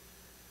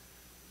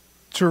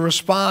 to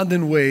respond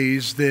in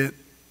ways that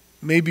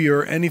maybe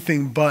are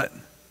anything but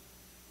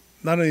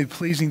not only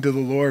pleasing to the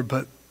Lord,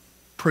 but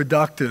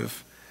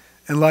productive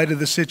in light of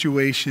the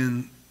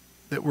situation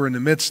that we're in the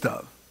midst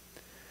of.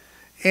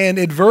 And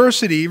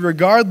adversity,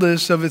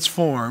 regardless of its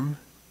form,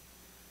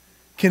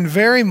 can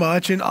very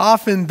much, and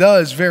often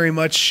does very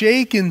much,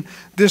 shake and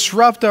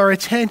disrupt our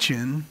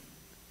attention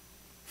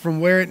from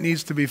where it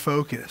needs to be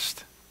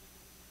focused.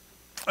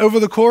 Over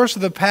the course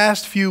of the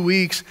past few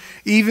weeks,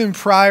 even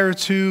prior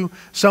to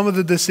some of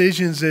the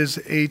decisions as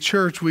a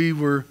church we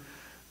were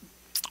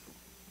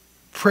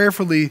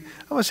prayerfully,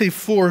 I want to say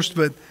forced,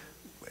 but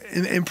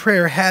in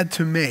prayer had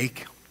to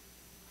make,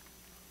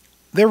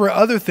 there were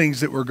other things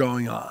that were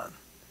going on.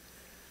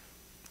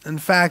 In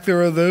fact,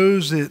 there are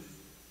those that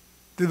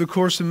through the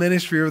course of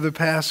ministry over the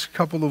past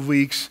couple of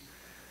weeks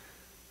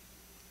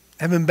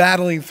have been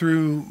battling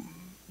through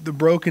the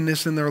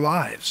brokenness in their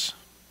lives.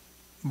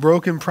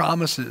 Broken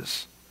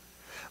promises,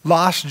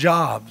 lost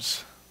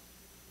jobs,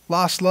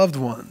 lost loved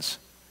ones,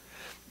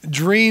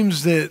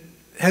 dreams that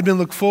had been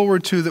looked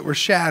forward to that were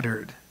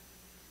shattered,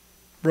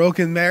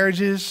 broken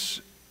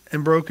marriages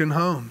and broken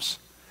homes.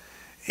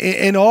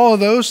 And all of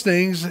those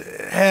things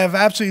have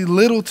absolutely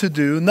little to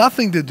do,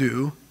 nothing to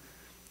do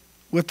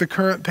with the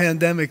current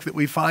pandemic that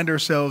we find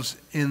ourselves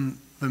in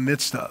the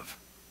midst of.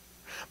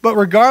 But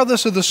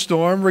regardless of the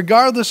storm,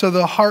 regardless of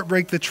the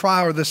heartbreak, the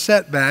trial, or the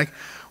setback,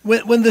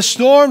 when the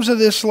storms of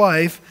this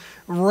life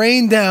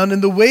rain down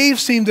and the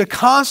waves seem to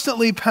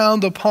constantly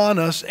pound upon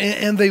us,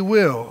 and they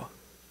will,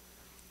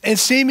 and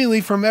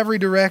seemingly from every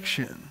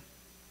direction,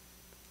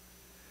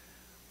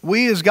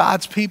 we as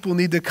God's people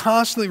need to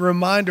constantly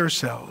remind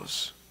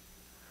ourselves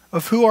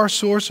of who our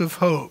source of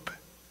hope,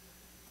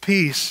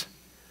 peace,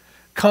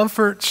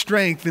 comfort,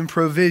 strength, and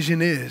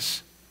provision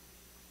is.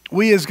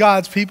 We as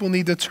God's people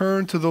need to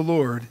turn to the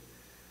Lord,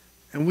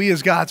 and we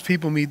as God's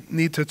people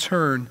need to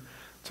turn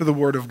to the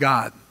Word of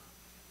God.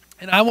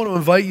 And I want to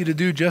invite you to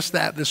do just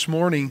that this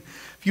morning.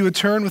 If you would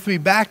turn with me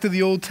back to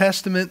the Old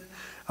Testament,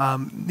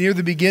 near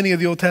the beginning of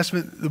the Old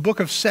Testament, the book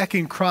of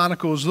 2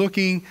 Chronicles,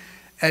 looking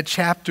at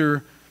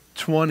chapter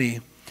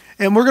 20.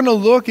 And we're going to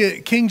look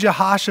at King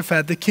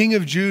Jehoshaphat, the king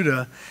of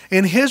Judah,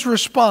 and his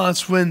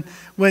response when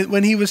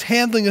he was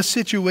handling a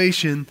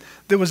situation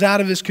that was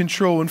out of his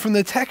control. And from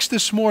the text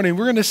this morning,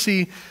 we're going to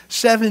see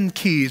 7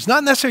 keys,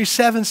 not necessarily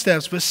 7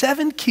 steps, but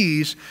 7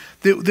 keys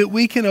that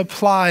we can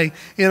apply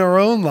in our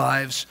own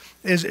lives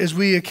as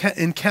we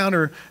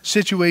encounter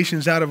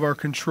situations out of our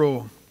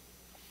control.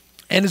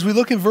 And as we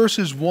look in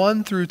verses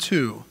 1 through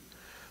 2,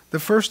 the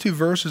first 2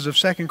 verses of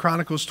 2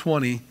 Chronicles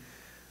 20,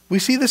 we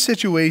see the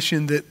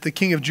situation that the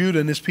king of Judah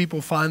and his people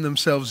find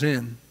themselves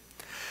in.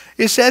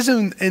 It says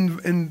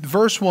in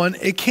verse 1,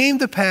 "It came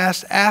to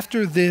pass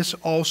after this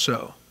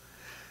also,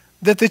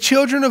 that the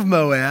children of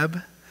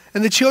Moab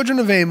and the children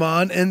of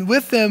Ammon, and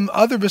with them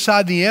other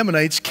beside the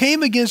Ammonites,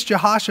 came against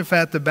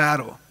Jehoshaphat to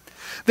battle.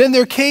 Then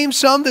there came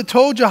some that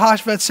told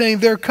Jehoshaphat, saying,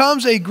 There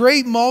comes a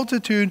great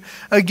multitude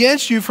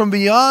against you from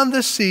beyond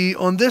the sea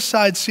on this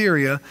side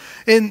Syria.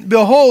 And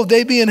behold,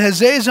 they be in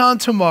Hazazon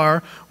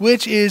Tamar,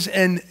 which is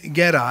in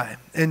Gedi.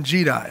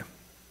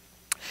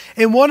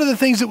 And one of the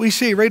things that we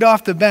see right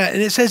off the bat,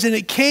 and it says, and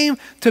it came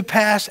to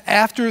pass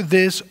after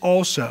this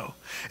also.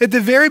 At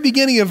the very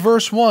beginning of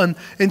verse 1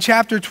 in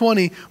chapter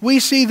 20, we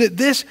see that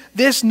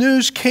this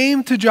news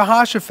came to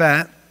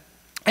Jehoshaphat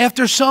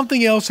after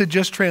something else had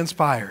just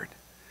transpired.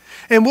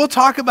 And we'll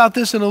talk about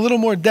this in a little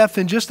more depth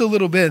in just a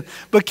little bit.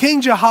 But King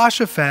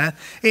Jehoshaphat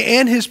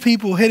and his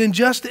people had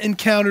just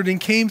encountered and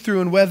came through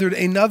and weathered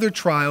another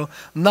trial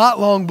not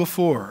long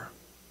before.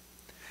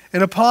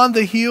 And upon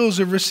the heels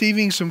of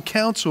receiving some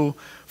counsel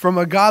from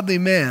a godly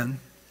man,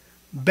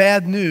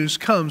 bad news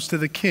comes to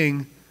the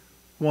king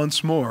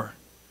once more.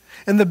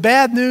 And the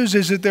bad news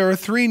is that there are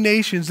 3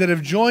 nations that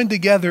have joined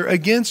together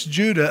against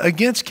Judah,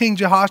 against King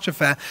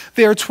Jehoshaphat.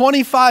 They are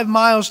 25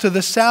 miles to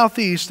the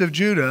southeast of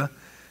Judah.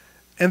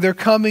 And they're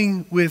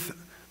coming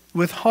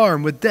with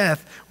harm, with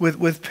death,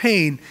 with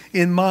pain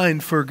in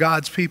mind for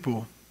God's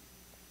people.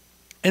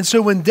 And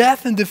so when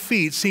death and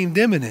defeat seemed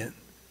imminent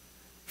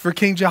for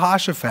King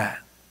Jehoshaphat,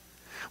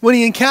 when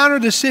he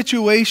encountered a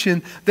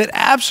situation that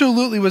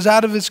absolutely was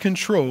out of his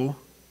control,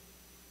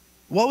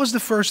 what was the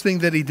first thing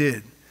that he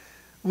did?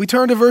 We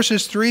turn to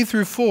verses 3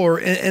 through 4,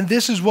 and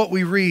this is what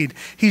we read.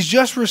 He's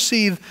just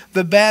received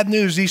the bad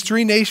news. These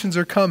 3 nations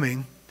are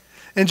coming,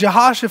 and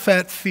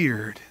Jehoshaphat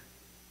feared.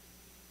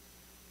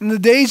 In the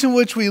days in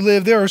which we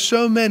live, there are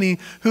so many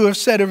who have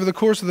said over the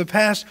course of the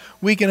past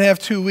week and a half,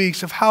 2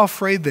 weeks, of how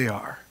afraid they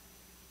are.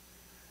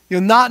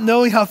 Not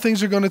knowing how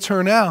things are going to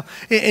turn out.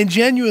 And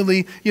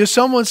genuinely,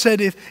 someone said,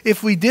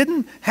 if we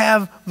didn't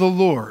have the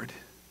Lord,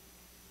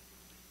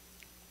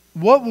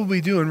 what would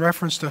we do in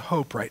reference to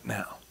hope right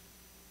now?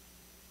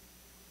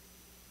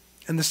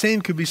 And the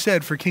same could be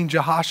said for King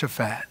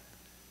Jehoshaphat,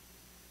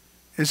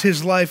 as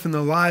his life and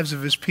the lives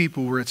of his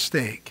people were at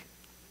stake.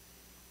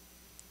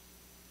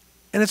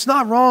 And it's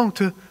not wrong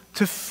to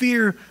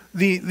fear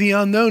the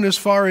unknown as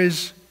far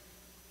as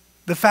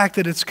the fact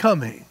that it's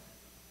coming.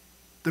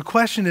 The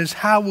question is,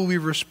 how will we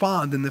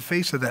respond in the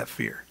face of that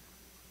fear?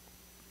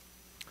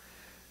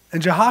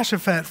 And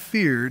Jehoshaphat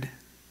feared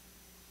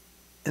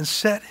and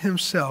set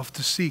himself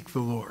to seek the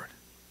Lord.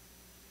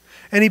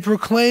 And he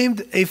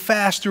proclaimed a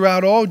fast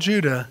throughout all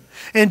Judah.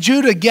 And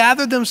Judah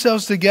gathered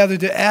themselves together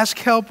to ask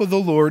help of the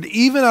Lord.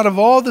 Even out of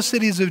all the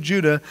cities of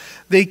Judah,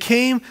 they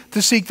came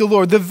to seek the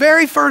Lord. The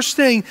very first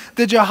thing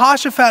that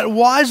Jehoshaphat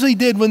wisely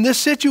did when this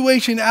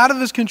situation out of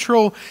his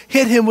control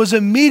hit him was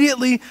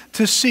immediately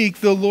to seek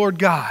the Lord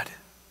God.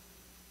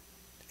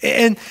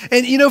 And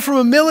you know, from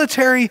a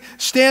military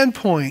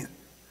standpoint,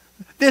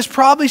 this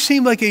probably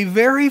seemed like a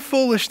very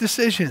foolish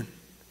decision.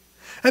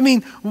 I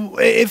mean,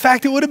 in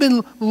fact, it would have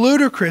been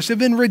ludicrous, it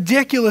would have been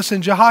ridiculous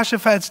in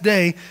Jehoshaphat's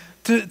day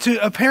to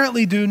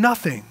apparently do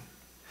nothing.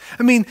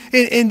 I mean,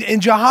 in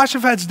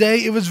Jehoshaphat's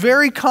day, it was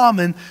very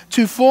common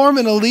to form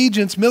an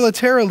allegiance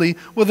militarily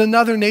with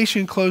another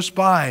nation close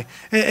by.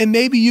 And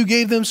maybe you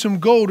gave them some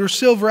gold or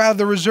silver out of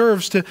the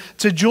reserves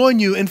to join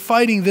you in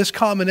fighting this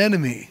common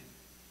enemy.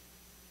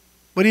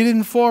 But he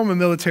didn't form a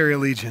military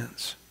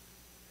allegiance.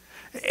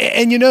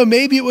 And you know,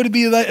 maybe it would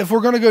be like, if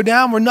we're going to go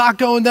down, we're not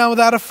going down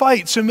without a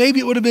fight. So maybe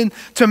it would have been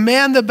to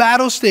man the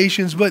battle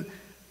stations, but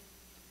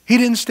he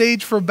didn't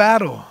stage for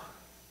battle.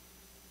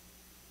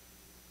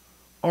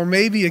 Or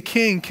maybe a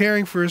king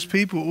caring for his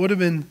people, it would have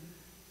been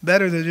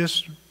better to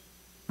just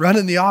run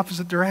in the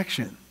opposite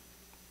direction.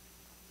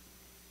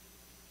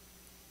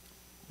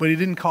 But he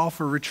didn't call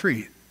for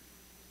retreat.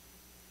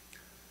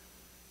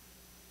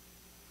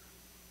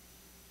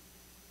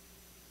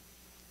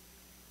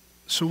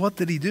 So what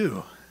did he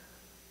do?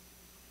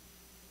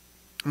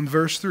 In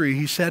verse 3,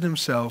 he set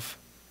himself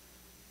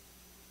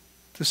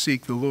to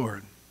seek the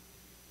Lord.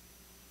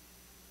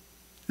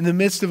 In the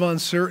midst of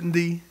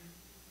uncertainty,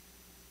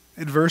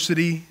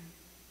 adversity,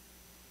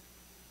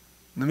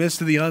 in the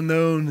midst of the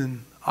unknown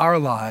in our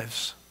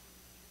lives,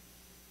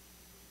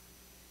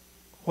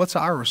 what's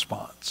our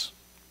response?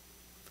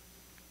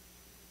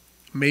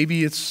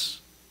 Maybe it's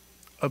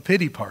a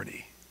pity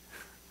party.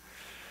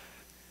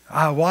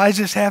 Why does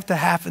this have to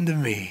happen to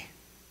me?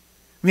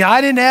 I mean,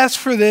 I didn't ask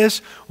for this.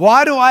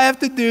 Why do I have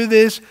to do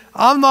this?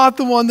 I'm not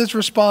the one that's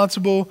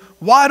responsible.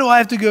 Why do I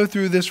have to go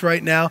through this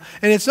right now?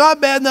 And it's not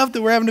bad enough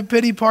that we're having a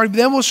pity party, but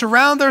then we'll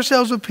surround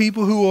ourselves with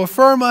people who will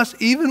affirm us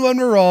even when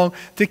we're wrong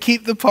to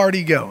keep the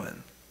party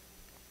going.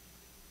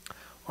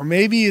 Or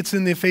maybe it's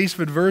in the face of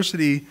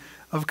adversity,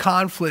 of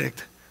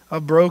conflict,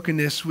 of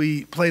brokenness,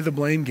 we play the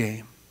blame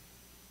game.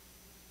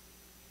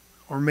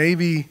 Or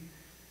maybe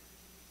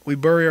we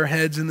bury our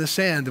heads in the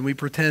sand and we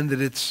pretend that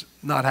it's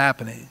not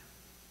happening.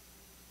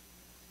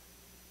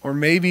 Or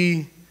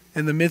maybe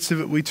in the midst of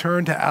it, we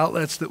turn to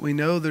outlets that we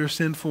know that are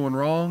sinful and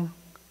wrong.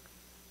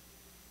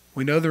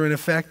 We know they're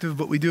ineffective,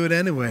 but we do it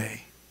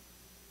anyway.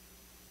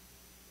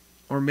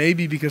 Or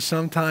maybe because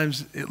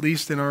sometimes, at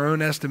least in our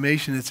own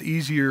estimation, it's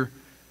easier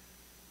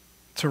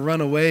to run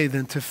away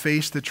than to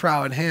face the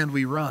trial at hand,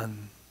 we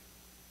run.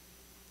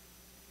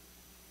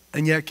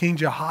 And yet King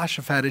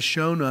Jehoshaphat has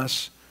shown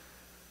us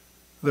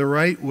the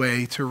right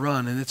way to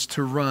run, and it's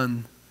to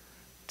run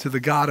to the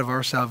God of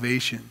our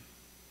salvation.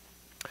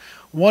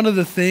 One of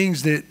the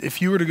things that,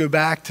 if you were to go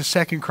back to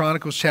 2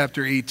 Chronicles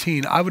chapter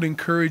 18, I would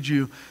encourage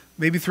you,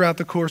 maybe throughout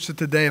the course of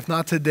today, if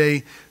not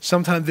today,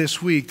 sometime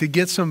this week, to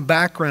get some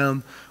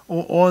background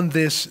on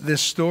this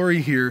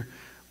story here.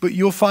 But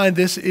you'll find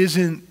this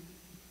isn't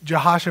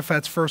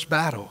Jehoshaphat's first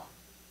battle.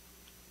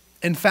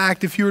 In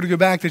fact, if you were to go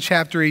back to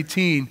chapter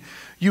 18,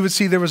 you would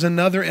see there was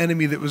another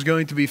enemy that was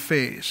going to be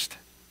faced.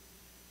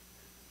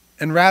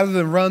 And rather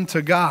than run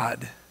to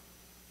God,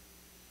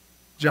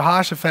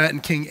 Jehoshaphat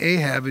and King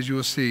Ahab, as you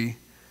will see,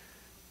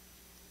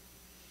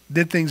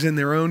 did things in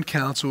their own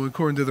counsel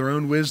according to their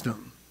own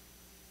wisdom.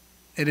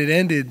 And it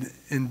ended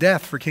in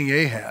death for King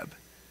Ahab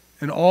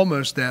and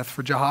almost death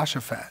for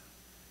Jehoshaphat.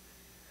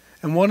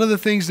 And one of the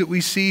things that we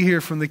see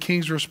here from the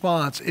king's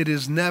response, it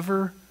is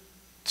never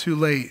too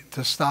late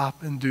to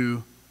stop and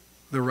do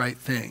the right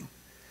thing.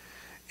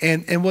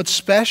 And what's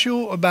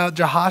special about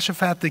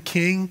Jehoshaphat the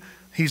king,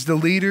 he's the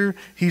leader.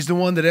 He's the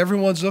one that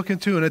everyone's looking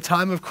to in a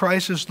time of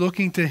crisis,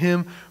 looking to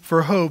him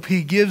for hope.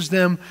 He gives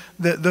them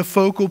the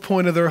focal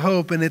point of their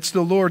hope, and it's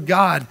the Lord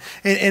God.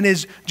 And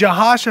as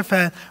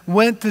Jehoshaphat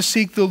went to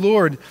seek the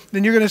Lord,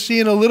 then you're going to see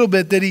in a little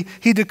bit that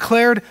he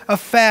declared a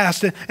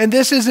fast. And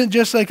this isn't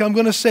just like, I'm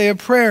going to say a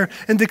prayer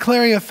and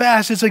declaring a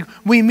fast. It's like,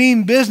 we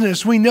mean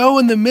business. We know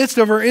in the midst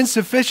of our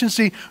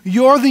insufficiency,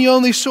 you're the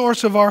only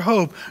source of our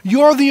hope.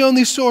 You're the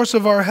only source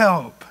of our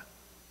help.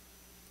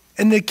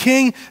 And the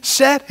king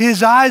set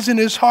his eyes and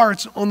his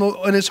heart on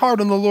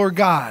the Lord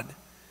God.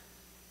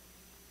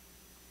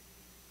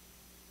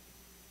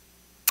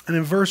 And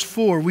in verse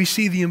 4, we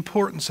see the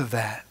importance of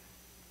that.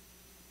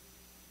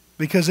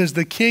 Because as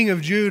the king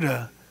of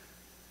Judah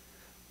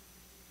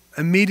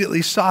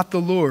immediately sought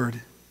the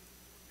Lord,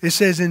 it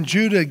says, and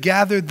Judah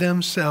gathered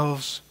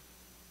themselves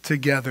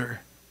together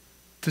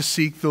to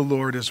seek the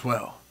Lord as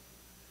well.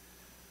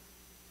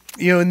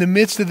 You know, in the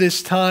midst of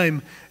this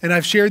time, and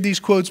I've shared these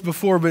quotes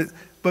before, but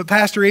but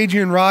Pastor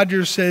Adrian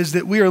Rogers says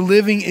that we are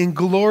living in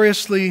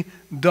gloriously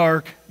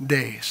dark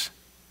days.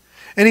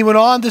 And he went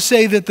on to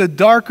say that the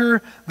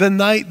darker the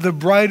night, the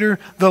brighter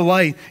the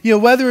light. You know,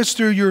 whether it's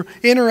through your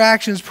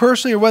interactions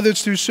personally or whether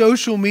it's through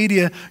social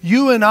media,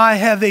 you and I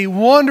have a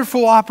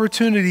wonderful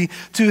opportunity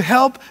to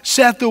help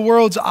set the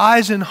world's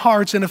eyes and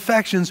hearts and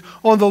affections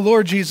on the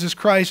Lord Jesus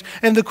Christ.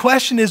 And the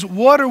question is,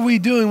 what are we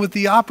doing with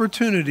the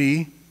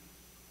opportunity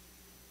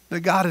that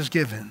God has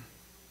given?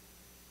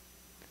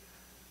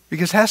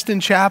 Because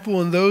Heston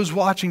Chapel and those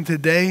watching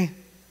today,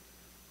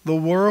 the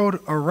world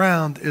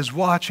around is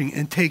watching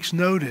and takes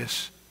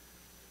notice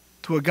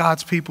to what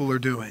God's people are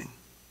doing.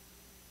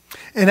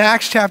 In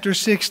Acts chapter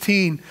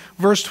 16,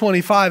 verse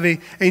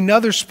 25,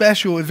 another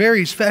special, a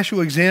very special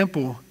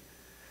example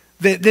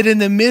that in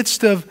the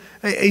midst of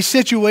a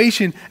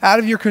situation out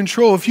of your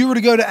control, if you were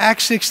to go to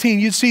Acts 16,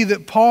 you'd see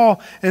that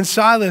Paul and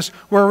Silas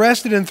were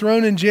arrested and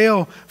thrown in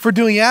jail for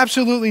doing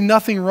absolutely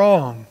nothing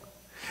wrong.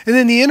 And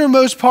in the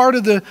innermost part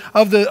of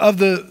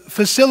the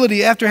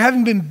facility, after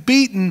having been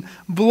beaten,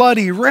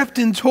 bloody, ripped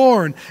and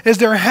torn, as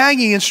they're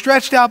hanging and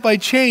stretched out by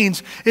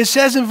chains, it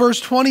says in verse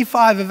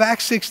 25 of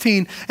Acts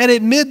 16, and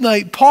at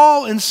midnight,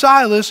 Paul and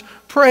Silas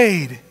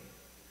prayed.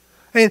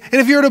 And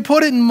if you were to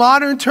put it in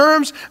modern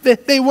terms,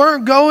 that they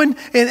weren't going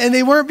and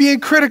they weren't being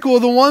critical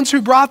of the ones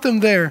who brought them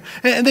there.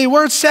 And they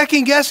weren't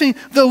second guessing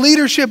the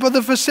leadership of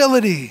the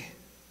facility.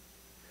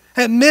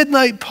 At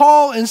midnight,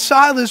 Paul and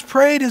Silas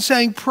prayed and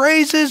sang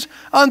praises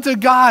unto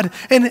God.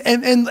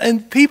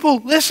 And people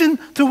listened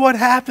to what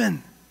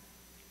happened.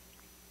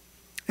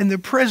 And the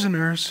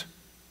prisoners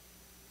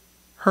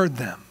heard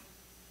them.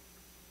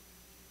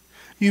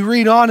 You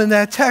read on in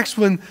that text,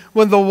 when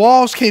the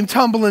walls came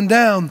tumbling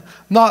down,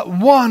 not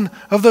one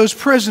of those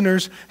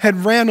prisoners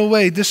had ran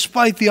away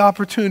despite the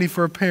opportunity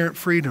for apparent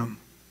freedom.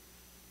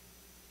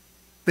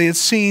 They had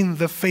seen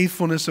the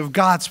faithfulness of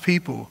God's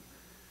people.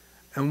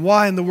 And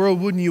why in the world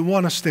wouldn't you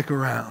want to stick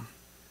around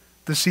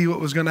to see what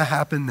was going to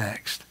happen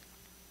next?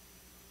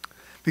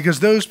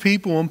 Because those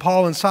people and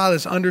Paul and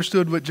Silas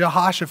understood what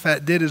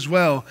Jehoshaphat did as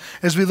well.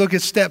 As we look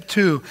at step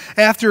 2,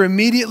 after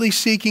immediately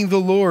seeking the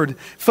Lord,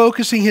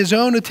 focusing his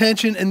own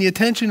attention and the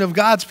attention of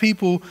God's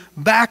people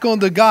back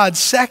onto God.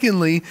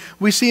 Secondly,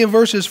 we see in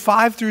verses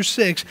 5 through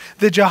 6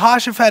 that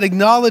Jehoshaphat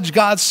acknowledged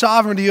God's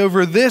sovereignty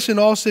over this and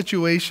all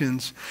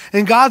situations.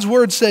 And God's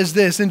word says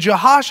this, and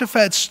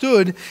Jehoshaphat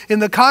stood in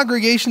the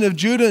congregation of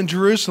Judah and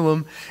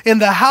Jerusalem in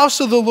the house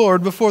of the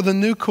Lord before the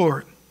new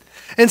court,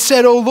 and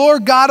said, O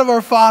Lord God of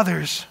our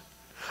fathers,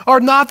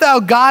 art not thou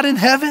God in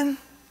heaven?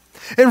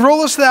 And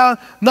rulest thou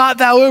not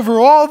thou over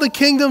all the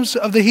kingdoms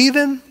of the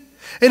heathen?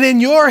 And in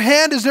your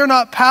hand is there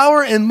not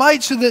power and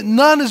might, so that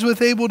none is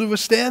able to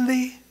withstand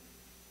thee?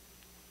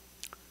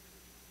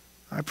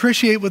 I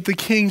appreciate what the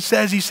king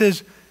says. He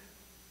says,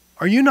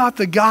 are you not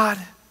the God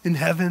in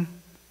heaven?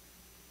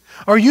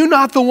 Are you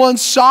not the one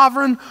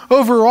sovereign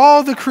over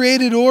all the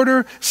created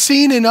order,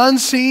 seen and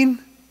unseen?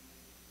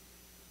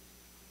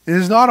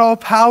 Is not all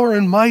power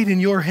and might in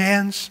your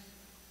hands?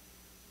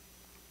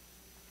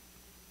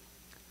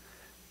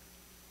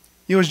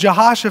 You know, as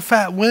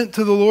Jehoshaphat went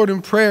to the Lord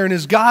in prayer, and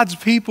as God's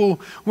people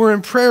were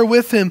in prayer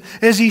with him,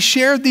 as he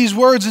shared these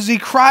words, as he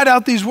cried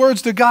out these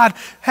words to God,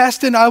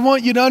 Heston, I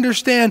want you to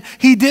understand,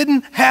 he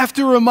didn't have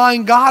to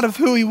remind God of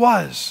who he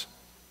was.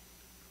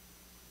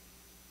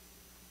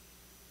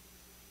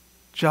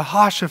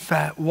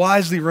 Jehoshaphat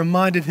wisely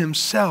reminded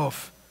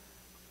himself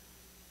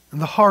and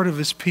the heart of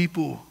his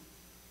people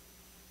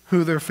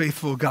who their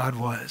faithful God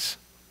was.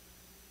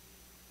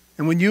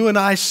 And when you and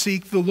I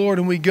seek the Lord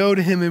and we go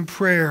to him in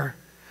prayer,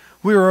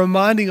 we are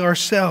reminding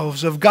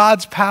ourselves of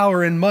God's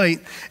power and might,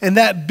 and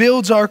that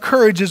builds our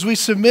courage as we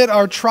submit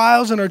our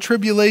trials and our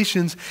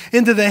tribulations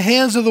into the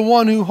hands of the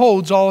one who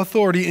holds all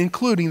authority,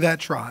 including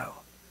that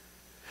trial.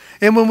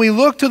 And when we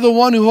look to the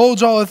one who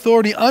holds all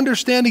authority,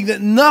 understanding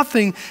that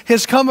nothing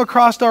has come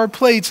across our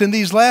plates in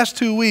these last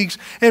 2 weeks,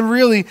 and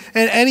really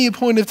at any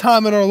point of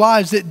time in our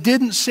lives, that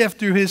didn't sift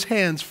through his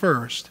hands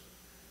first.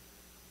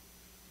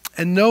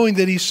 And knowing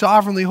that he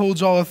sovereignly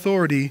holds all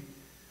authority,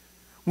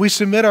 we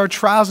submit our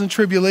trials and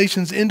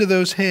tribulations into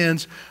those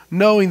hands,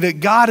 knowing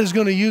that God is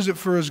going to use it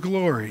for his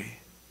glory.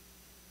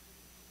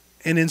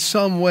 And in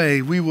some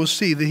way, we will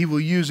see that he will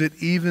use it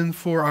even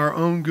for our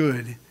own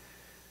good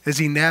as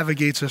he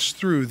navigates us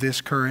through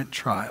this current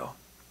trial.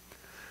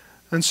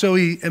 And so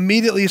he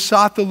immediately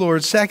sought the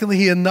Lord. Secondly,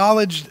 he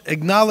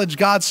acknowledged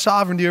God's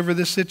sovereignty over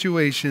this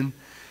situation.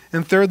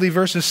 And thirdly,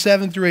 verses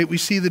 7 through 8, we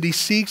see that he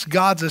seeks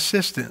God's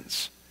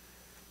assistance,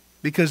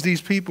 because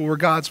these people were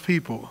God's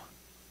people,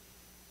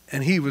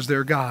 and he was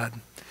their God.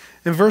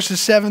 In verses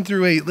 7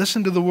 through 8,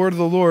 listen to the word of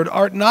the Lord.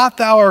 Art not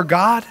thou our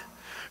God,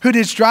 who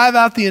didst drive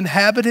out the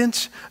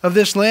inhabitants of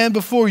this land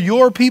before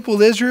your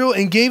people Israel,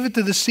 and gave it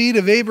to the seed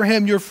of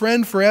Abraham your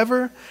friend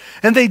forever?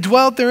 And they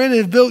dwelt therein and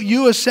have built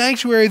you a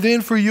sanctuary therein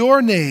for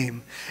your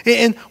name.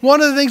 And one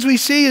of the things we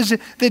see is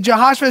that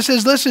Jehoshaphat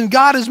says, listen,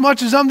 God, as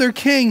much as I'm their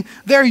king,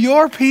 they're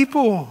your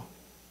people.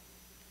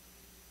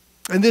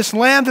 And this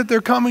land that they're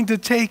coming to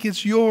take,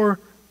 it's your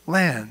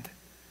land.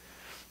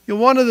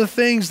 One of the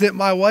things that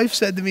my wife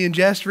said to me in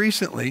jest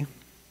recently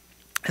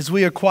is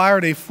we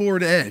acquired a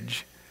Ford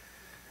Edge.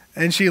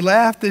 And she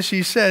laughed as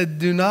she said,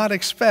 do not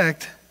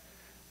expect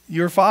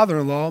your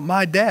father-in-law,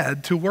 my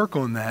dad, to work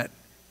on that.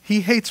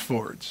 He hates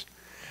Fords.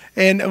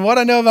 And what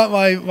I know about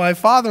my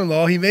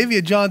father-in-law, he may be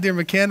a John Deere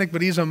mechanic,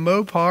 but he's a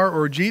Mopar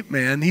or Jeep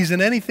man. He's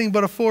an anything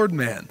but a Ford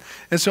man.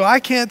 And so I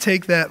can't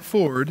take that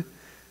Ford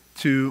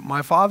to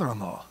my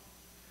father-in-law.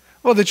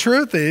 Well, the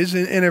truth is,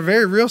 in a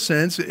very real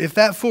sense, if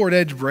that Ford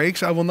Edge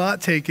breaks, I will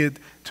not take it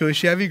to a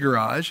Chevy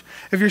garage.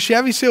 If your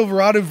Chevy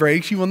Silverado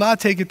breaks, you will not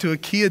take it to a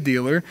Kia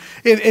dealer.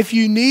 If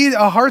you need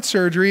a heart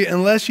surgery,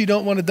 unless you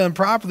don't want it done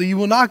properly, you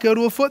will not go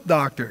to a foot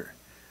doctor.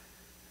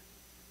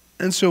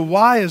 And so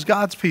why, as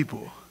God's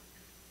people,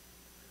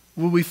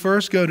 will we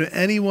first go to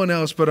anyone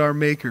else but our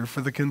Maker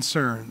for the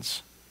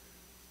concerns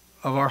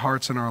of our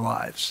hearts and our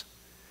lives?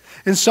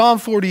 In Psalm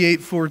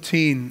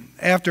 48:14,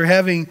 after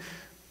having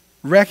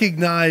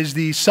recognized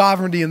the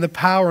sovereignty and the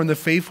power and the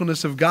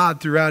faithfulness of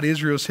God throughout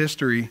Israel's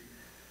history,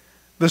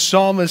 the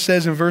psalmist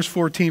says in verse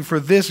 14, for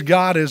this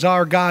God is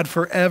our God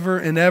forever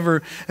and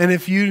ever. And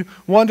if you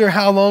wonder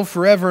how long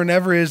forever and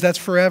ever is, that's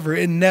forever.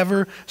 It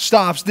never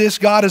stops. This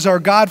God is our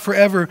God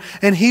forever,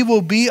 and he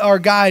will be our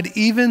guide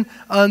even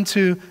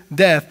unto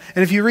death.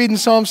 And if you read in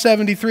Psalm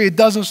 73, it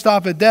doesn't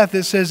stop at death.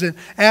 It says that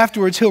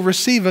afterwards he'll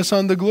receive us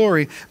unto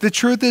glory. The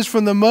truth is,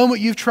 from the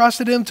moment you've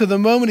trusted him to the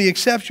moment he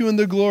accepts you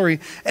into glory,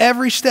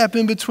 every step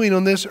in between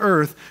on this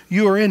earth,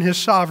 you are in his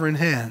sovereign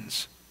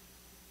hands.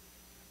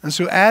 And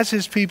so as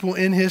his people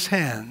in his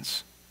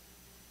hands,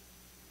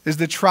 as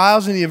the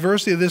trials and the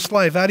adversity of this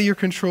life out of your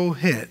control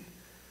hit,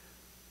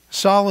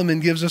 Solomon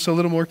gives us a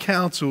little more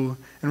counsel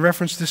in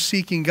reference to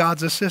seeking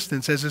God's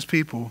assistance as his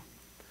people.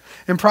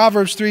 In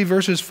Proverbs 3,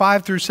 verses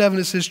 5 through 7,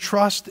 it says,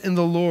 trust in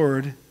the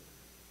Lord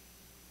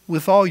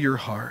with all your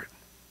heart,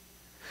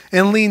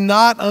 and lean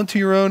not unto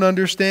your own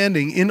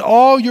understanding. In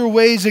all your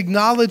ways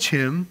acknowledge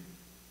him,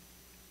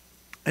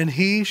 and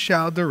he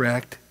shall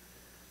direct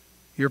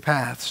your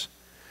paths.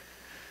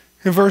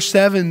 In verse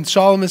 7,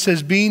 Solomon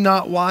says, be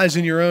not wise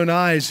in your own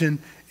eyes. And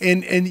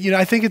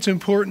I think it's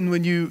important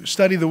when you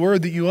study the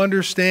word that you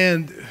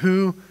understand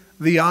who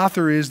the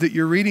author is that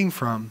you're reading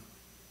from.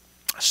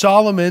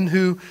 Solomon,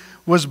 who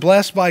was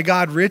blessed by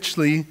God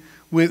richly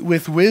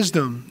with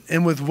wisdom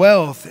and with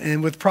wealth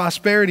and with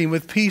prosperity and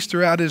with peace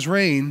throughout his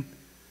reign,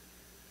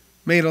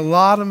 made a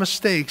lot of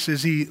mistakes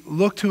as he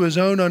looked to his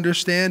own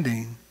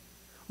understanding,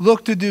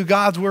 looked to do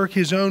God's work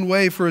his own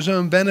way for his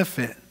own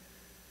benefit.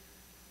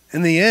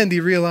 In the end, he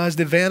realized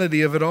the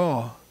vanity of it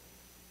all.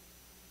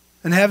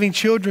 And having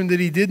children that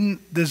he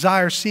didn't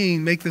desire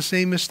seeing make the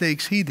same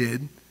mistakes he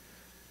did,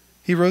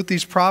 he wrote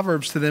these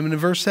proverbs to them. And in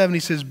verse 7, he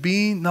says,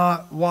 be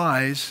not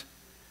wise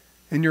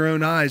in your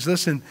own eyes.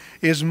 Listen,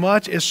 as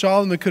much as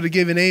Solomon could have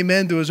given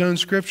amen to his own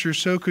scripture,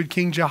 so could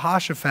King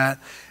Jehoshaphat,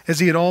 as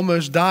he had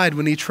almost died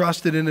when he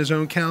trusted in his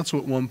own counsel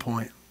at one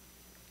point.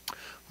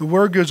 The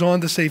word goes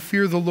on to say,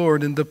 fear the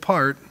Lord and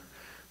depart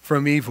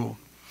from evil.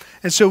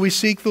 And so we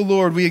seek the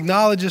Lord. We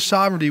acknowledge his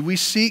sovereignty. We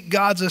seek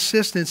God's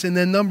assistance. And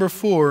then number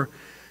 4,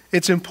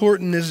 it's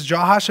important, as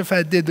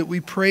Jehoshaphat did, that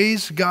we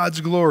praise God's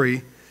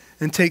glory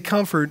and take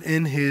comfort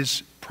in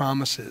his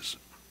promises.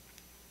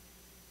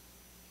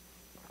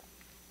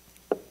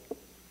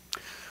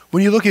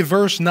 When you look at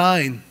verse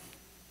 9,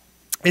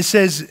 it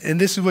says,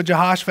 and this is what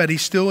Jehoshaphat,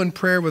 he's still in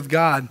prayer with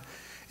God.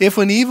 If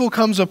when evil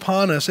comes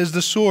upon us as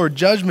the sword,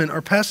 judgment,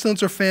 or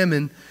pestilence, or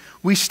famine,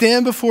 we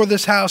stand before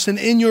this house and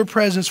in your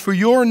presence, for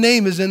your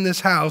name is in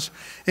this house,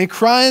 and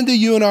cry unto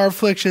you in our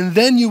affliction,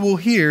 then you will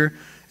hear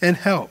and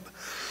help.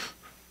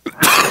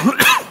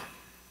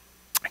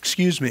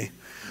 Excuse me.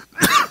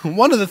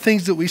 One of the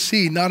things that we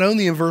see, not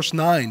only in verse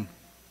 9,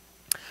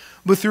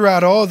 but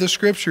throughout all of the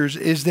scriptures,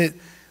 is that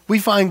we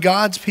find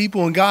God's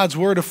people and God's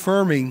word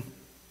affirming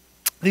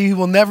that he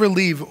will never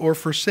leave or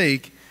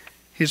forsake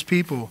his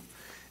people.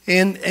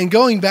 And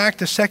going back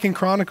to 2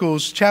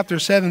 Chronicles chapter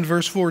 7,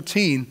 verse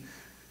 14,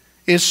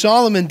 is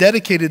Solomon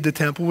dedicated the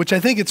temple, which I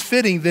think it's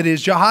fitting that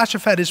as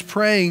Jehoshaphat is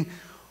praying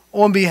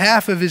on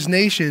behalf of his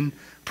nation,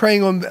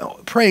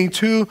 praying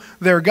to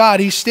their God.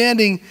 He's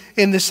standing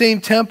in the same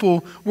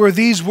temple where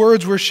these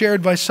words were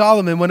shared by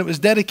Solomon when it was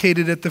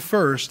dedicated at the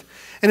first.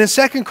 And in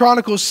 2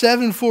 Chronicles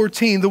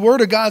 7:14, the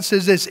word of God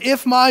says this,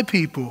 if my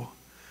people,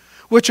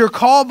 which are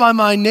called by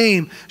my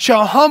name,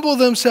 shall humble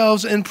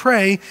themselves and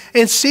pray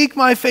and seek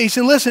my face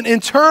and listen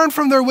and turn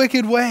from their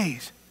wicked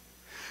ways.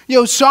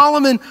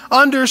 Solomon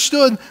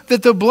understood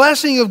that the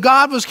blessing of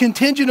God was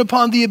contingent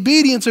upon the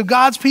obedience of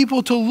God's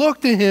people to look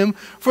to him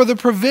for the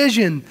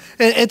provision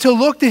and to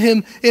look to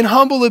him in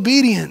humble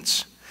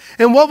obedience.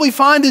 And what we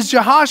find is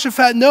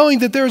Jehoshaphat, knowing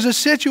that there is a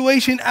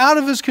situation out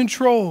of his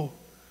control,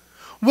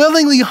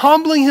 willingly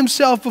humbling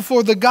himself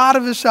before the God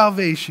of his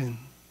salvation,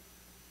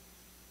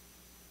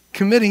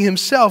 committing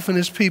himself and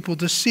his people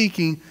to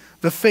seeking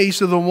the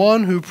face of the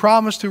one who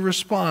promised to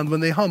respond when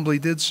they humbly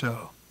did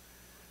so.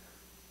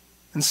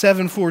 In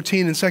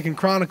 7:14 in 2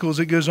 Chronicles,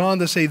 it goes on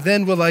to say,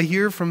 then will I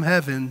hear from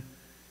heaven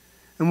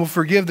and will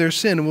forgive their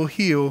sin and will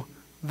heal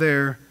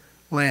their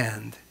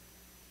land.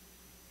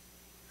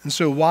 And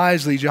so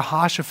wisely,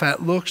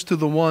 Jehoshaphat looks to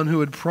the one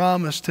who had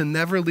promised to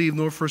never leave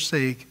nor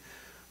forsake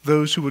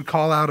those who would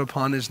call out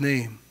upon his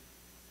name.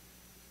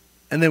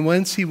 And then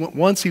once he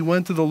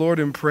went to the Lord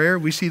in prayer,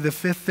 we see the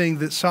fifth thing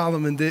that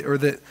Solomon did, or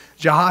that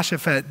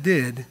Jehoshaphat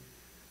did,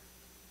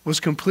 was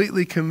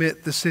completely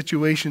commit the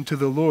situation to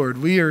the Lord.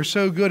 We are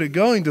so good at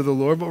going to the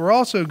Lord, but we're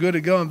also good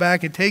at going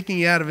back and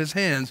taking it out of his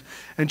hands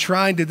and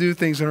trying to do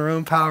things in our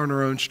own power and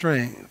our own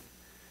strength.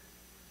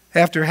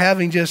 After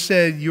having just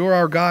said, you're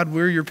our God,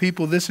 we're your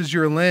people, this is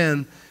your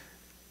land,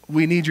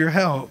 we need your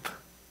help,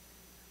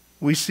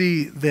 we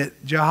see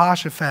that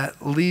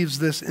Jehoshaphat leaves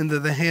this into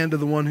the hand of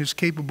the one who's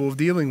capable of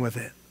dealing with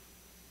it.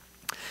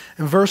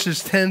 In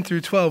verses 10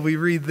 through 12, we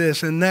read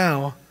this, "And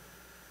now,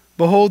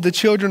 behold, the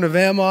children of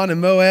Ammon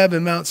and Moab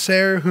and Mount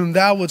Seir, whom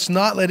thou wouldst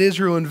not let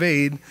Israel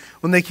invade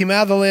when they came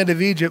out of the land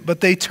of Egypt, but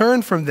they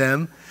turned from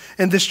them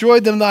and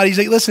destroyed them not." He's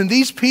like, listen,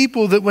 these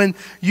people that when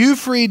you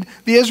freed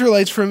the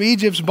Israelites from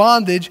Egypt's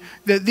bondage,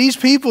 that these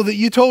people that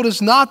you told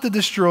us not to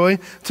destroy,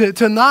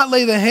 to not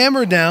lay the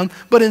hammer down,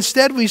 but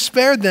instead we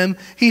spared them,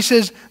 he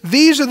says,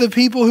 these are the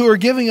people who are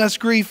giving us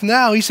grief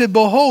now. He said,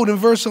 behold, in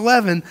verse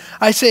 11,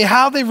 I say,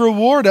 how they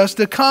reward us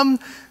to come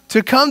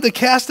to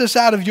cast us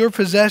out of your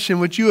possession,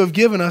 which you have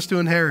given us to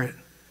inherit.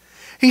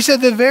 He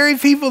said the very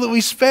people that we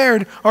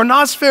spared are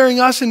not sparing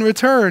us in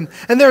return.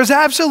 And there's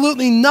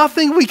absolutely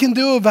nothing we can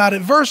do about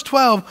it. Verse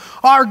 12,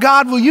 our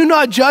God, will you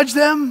not judge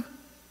them?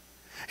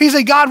 He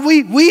said, God,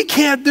 we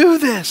can't do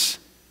this.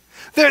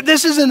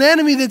 This is an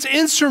enemy that's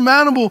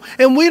insurmountable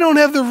and we don't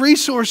have the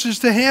resources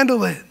to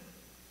handle it.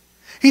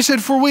 He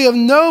said, for we have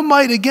no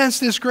might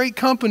against this great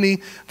company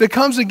that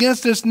comes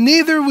against us,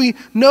 neither we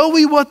know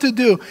what to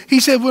do. He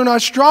said, we're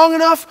not strong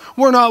enough,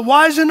 we're not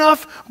wise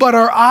enough, but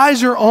our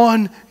eyes are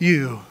on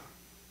you.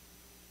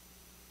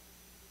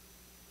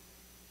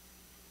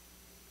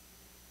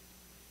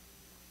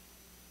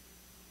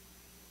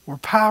 We're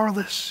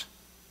powerless.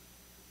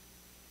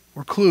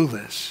 We're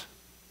clueless.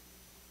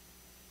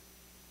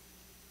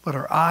 But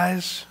our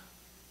eyes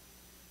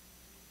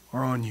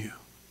are on you.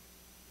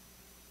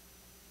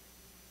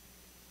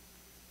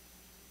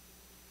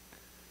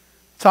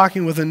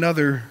 Talking with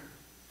another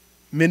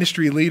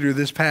ministry leader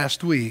this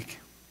past week,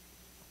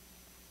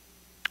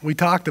 we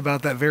talked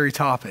about that very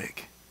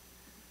topic.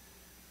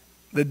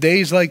 The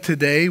days like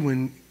today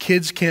when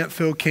kids can't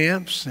fill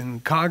camps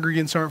and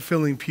congregants aren't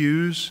filling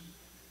pews,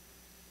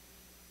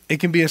 it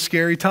can be a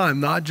scary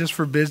time, not just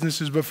for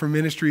businesses, but for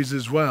ministries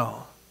as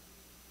well.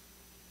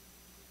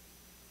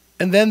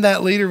 And then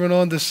that leader went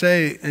on to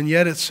say, and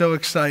yet it's so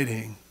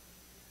exciting,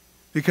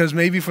 because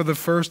maybe for the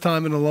first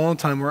time in a long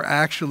time, we're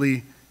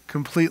actually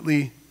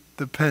completely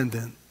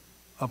dependent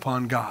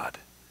upon God.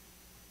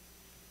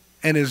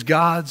 And as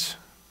God's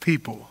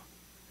people,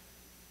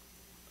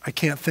 I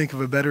can't think of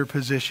a better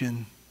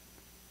position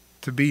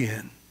to be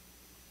in.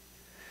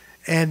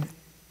 And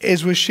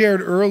as was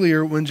shared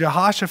earlier, when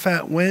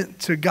Jehoshaphat went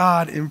to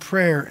God in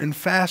prayer and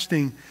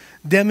fasting,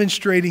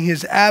 demonstrating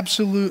his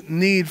absolute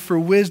need for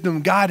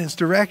wisdom, guidance,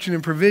 direction,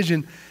 and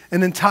provision,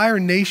 an entire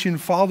nation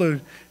followed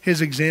his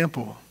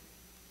example.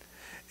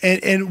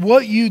 And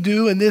what you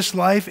do in this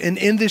life and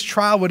in this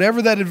trial,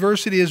 whatever that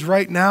adversity is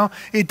right now,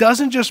 it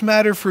doesn't just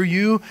matter for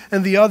you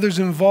and the others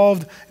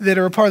involved that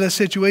are a part of that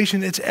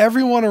situation. It's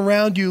everyone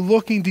around you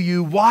looking to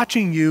you,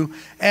 watching you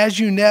as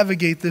you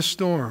navigate this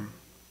storm.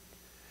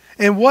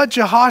 And what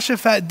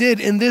Jehoshaphat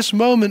did in this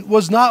moment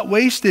was not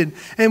wasted.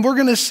 And we're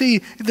going to see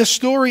the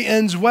story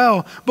ends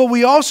well. But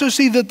we also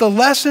see that the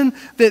lesson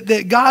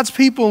that God's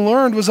people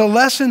learned was a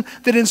lesson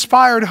that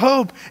inspired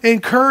hope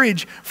and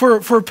courage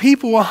for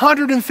people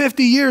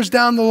 150 years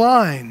down the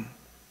line.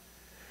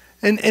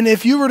 And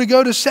if you were to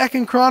go to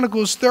 2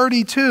 Chronicles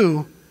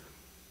 32,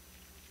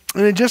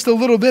 and in just a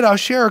little bit I'll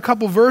share a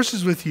couple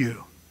verses with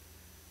you.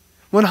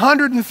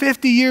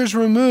 150 years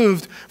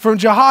removed from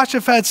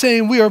Jehoshaphat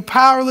saying, we are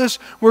powerless,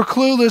 we're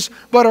clueless,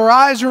 but our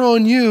eyes are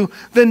on you,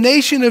 the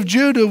nation of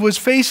Judah was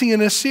facing an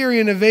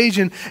Assyrian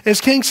invasion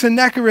as King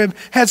Sennacherib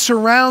had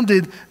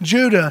surrounded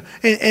Judah.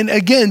 And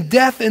again,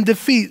 death and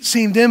defeat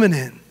seemed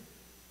imminent.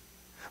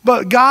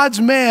 But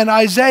God's man,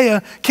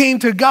 Isaiah, came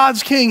to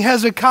God's king,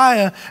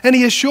 Hezekiah, and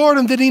he assured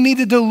him that he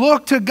needed to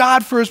look to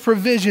God for his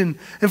provision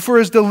and for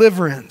his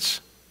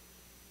deliverance.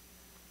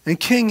 And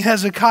King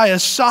Hezekiah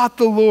sought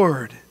the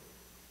Lord.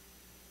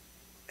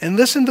 And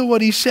listen to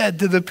what he said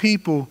to the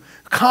people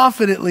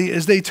confidently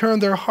as they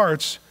turned their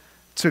hearts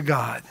to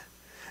God.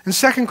 In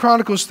 2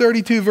 Chronicles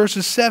 32,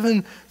 verses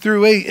 7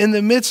 through 8, in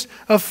the midst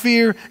of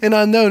fear and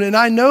unknown. And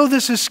I know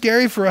this is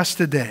scary for us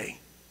today.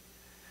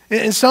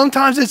 And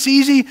sometimes it's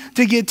easy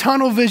to get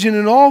tunnel vision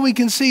and all we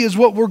can see is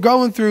what we're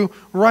going through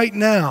right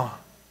now.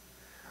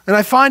 And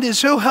I find it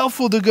so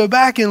helpful to go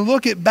back and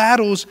look at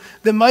battles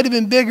that might have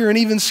been bigger and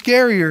even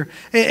scarier.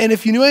 And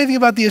if you knew anything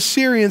about the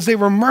Assyrians, they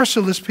were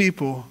merciless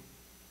people.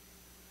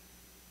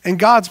 And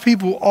God's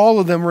people, all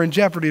of them, were in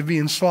jeopardy of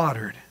being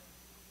slaughtered.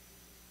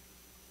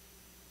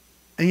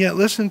 And yet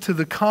listen to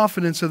the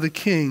confidence of the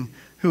king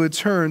who had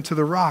turned to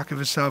the rock of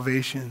his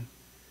salvation.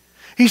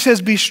 He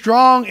says, be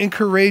strong and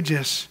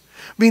courageous.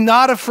 Be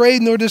not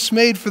afraid nor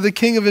dismayed for the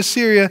king of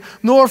Assyria,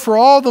 nor for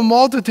all the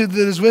multitude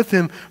that is with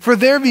him. For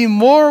there be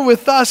more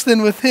with us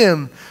than with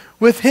him.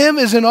 With him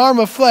is an arm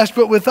of flesh,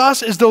 but with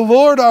us is the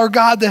Lord our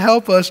God to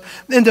help us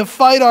and to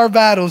fight our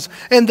battles.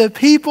 And the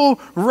people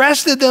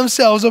rested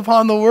themselves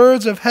upon the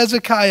words of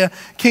Hezekiah,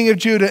 king of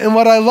Judah. And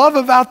what I love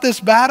about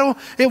this battle,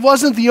 it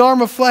wasn't the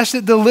arm of flesh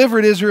that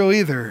delivered Israel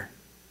either.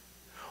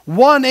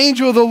 One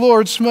angel of the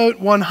Lord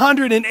smote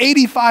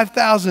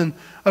 185,000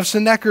 of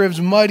Sennacherib's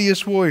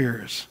mightiest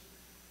warriors.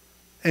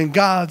 And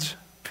God's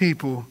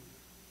people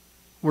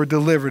were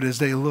delivered as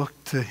they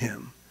looked to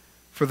him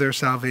for their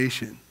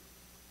salvation.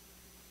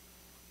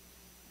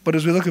 But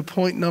as we look at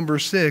point number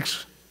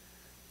 6,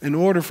 in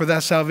order for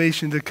that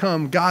salvation to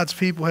come, God's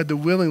people had to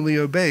willingly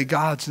obey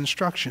God's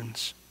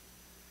instructions.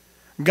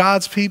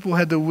 God's people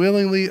had to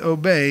willingly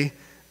obey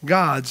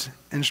God's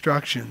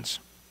instructions.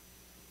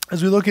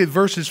 As we look at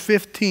verses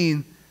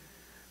 15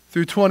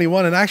 through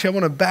 21, and actually I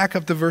want to back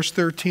up to verse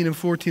 13 and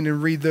 14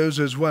 and read those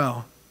as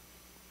well.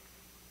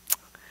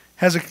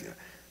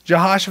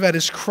 Jehoshaphat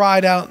has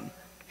cried out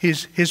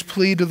his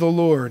plea to the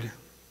Lord.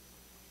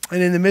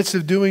 And in the midst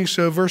of doing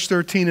so, verse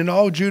 13, and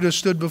all Judah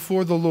stood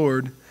before the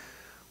Lord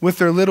with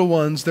their little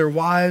ones, their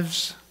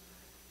wives,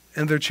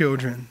 and their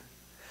children.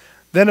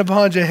 Then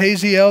upon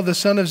Jahaziel, the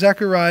son of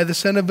Zechariah, the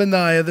son of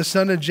Benaiah, the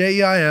son of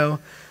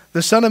Jeiel,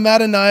 the son of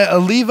Mattaniah, a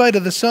Levite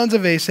of the sons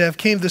of Asaph,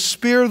 came the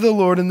Spirit of the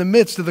Lord in the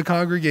midst of the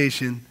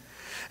congregation.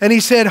 And he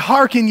said,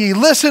 Hearken ye,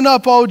 listen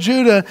up, all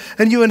Judah,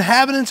 and you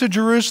inhabitants of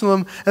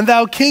Jerusalem, and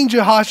thou King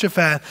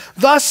Jehoshaphat.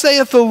 Thus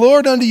saith the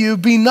Lord unto you,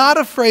 Be not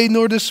afraid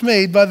nor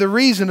dismayed by the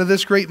reason of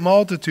this great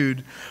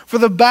multitude. For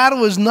the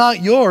battle is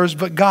not yours,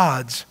 but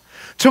God's.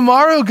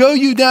 Tomorrow go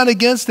you down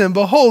against them.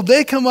 Behold,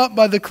 they come up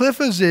by the cliff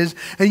of Ziz,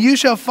 and you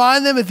shall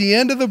find them at the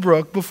end of the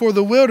brook, before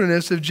the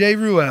wilderness of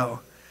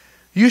Jeruel.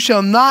 You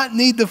shall not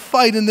need to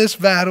fight in this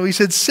battle. He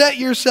said, Set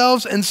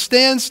yourselves and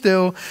stand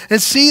still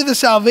and see the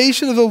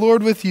salvation of the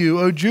Lord with you,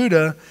 O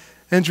Judah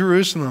and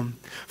Jerusalem.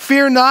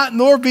 Fear not,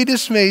 nor be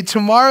dismayed.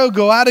 Tomorrow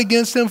go out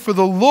against them, for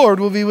the Lord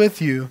will be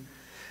with you.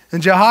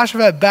 And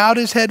Jehoshaphat bowed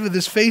his head with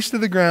his face to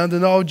the ground,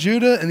 and all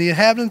Judah and the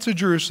inhabitants of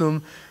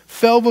Jerusalem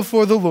fell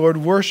before the Lord,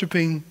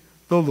 worshiping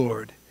the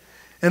Lord.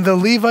 And the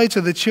Levites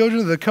of the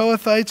children of the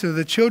Kohathites and of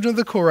the children of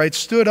the Korites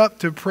stood up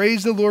to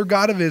praise the Lord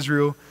God of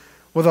Israel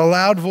with a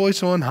loud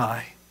voice on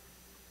high.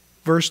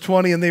 Verse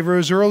 20, and they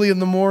rose early in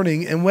the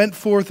morning and went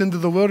forth into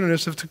the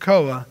wilderness of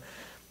Tekoa.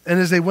 And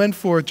as they went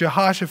forth,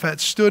 Jehoshaphat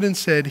stood and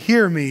said,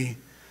 Hear me,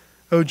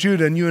 O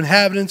Judah, and you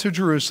inhabitants of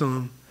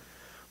Jerusalem.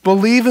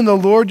 Believe in the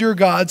Lord your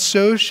God,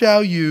 so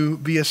shall you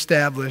be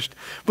established.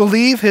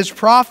 Believe his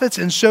prophets,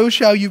 and so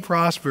shall you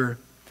prosper.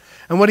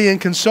 And when he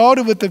had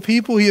consulted with the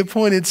people, he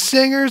appointed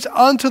singers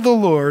unto the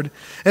Lord,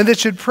 and that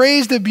should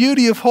praise the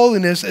beauty of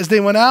holiness as they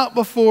went out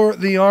before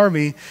the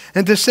army,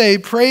 and to say,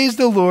 Praise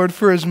the Lord,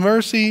 for his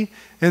mercy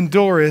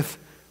endureth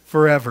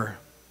forever.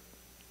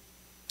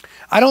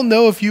 I don't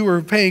know if you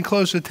were paying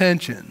close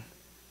attention,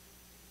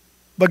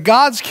 but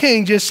God's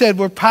king just said,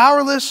 we're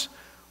powerless,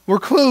 we're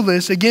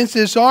clueless against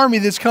this army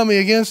that's coming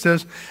against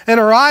us, and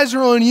our eyes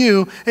are on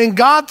you. And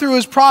God, through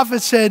his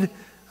prophet, said,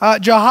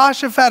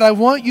 Jehoshaphat, I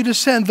want you to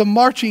send the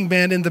marching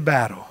band into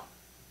battle.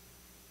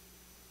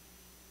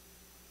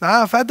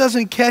 Now, if that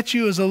doesn't catch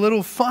you as a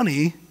little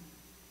funny,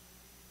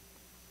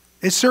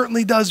 it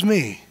certainly does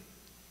me.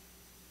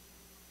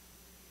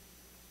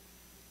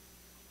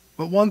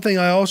 But one thing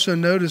I also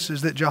notice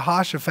is that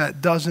Jehoshaphat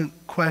doesn't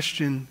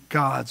question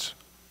God's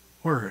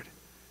word.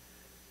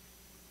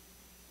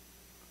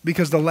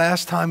 Because the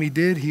last time he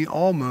did, he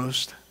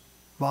almost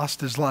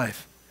lost his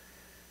life.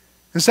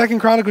 In 2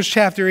 Chronicles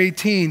chapter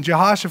 18,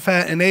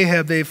 Jehoshaphat and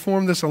Ahab, they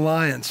formed this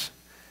alliance.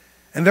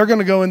 And they're going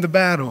to go into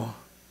battle.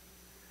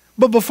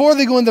 But before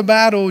they go into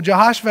battle,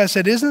 Jehoshaphat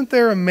said, Isn't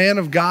there a man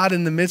of God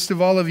in the midst of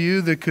all of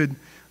you that could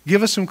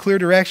give us some clear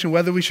direction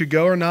whether we should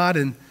go or not?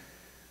 And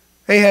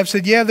Ahab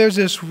said, Yeah, there's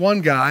this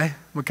one guy,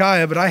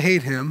 Micaiah, but I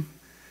hate him.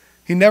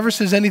 He never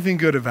says anything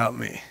good about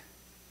me.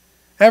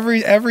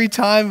 Every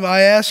time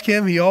I ask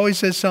him, he always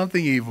says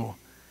something evil.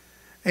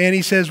 And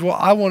he says, well,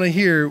 I want to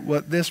hear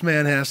what this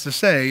man has to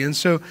say. And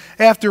so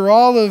after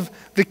all of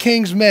the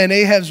king's men,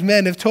 Ahab's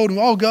men, have told him,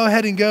 oh, go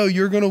ahead and go.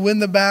 You're going to win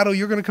the battle.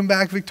 You're going to come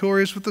back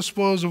victorious with the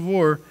spoils of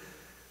war.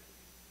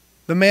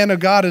 The man of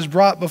God is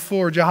brought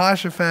before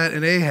Jehoshaphat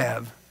and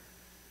Ahab.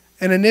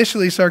 And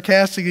initially,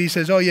 sarcastically, he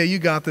says, oh, yeah, you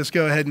got this.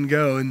 Go ahead and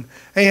go. And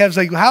Ahab's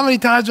like, well, how many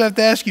times do I have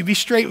to ask you? Be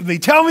straight with me.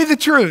 Tell me the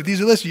truth. He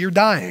said, listen, you're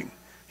dying.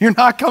 You're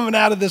not coming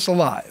out of this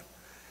alive.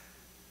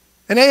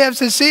 And Ahab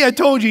says, see, I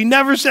told you, he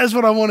never says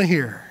what I want to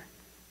hear.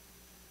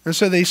 And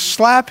so they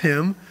slap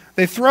him,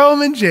 they throw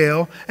him in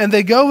jail, and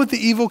they go with the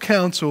evil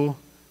counsel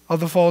of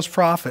the false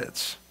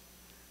prophets.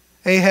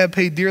 Ahab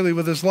paid dearly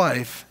with his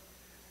life,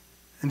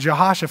 and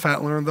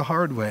Jehoshaphat learned the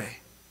hard way.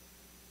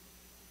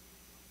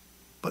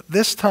 But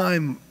this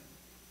time,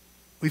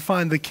 we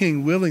find the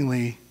king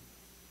willingly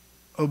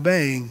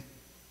obeying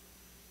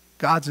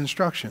God's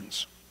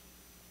instructions.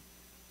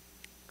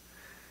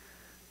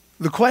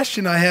 The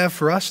question I have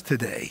for us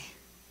today,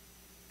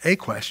 a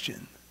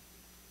question,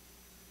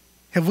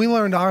 Have we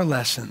learned our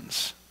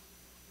lessons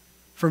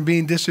from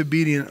being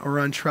disobedient or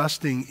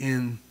untrusting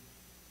in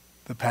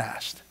the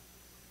past?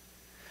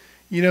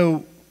 You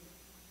know,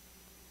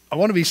 I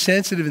want to be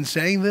sensitive in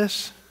saying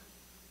this,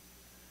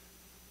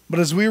 but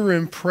as we were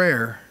in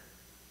prayer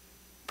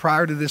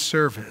prior to this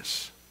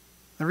service,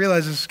 I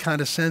realize this is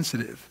kind of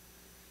sensitive.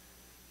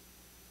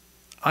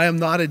 I am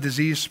not a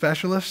disease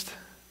specialist.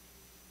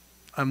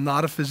 I'm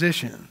not a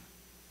physician.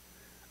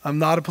 I'm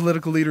not a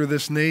political leader of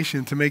this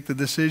nation to make the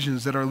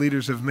decisions that our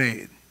leaders have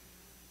made.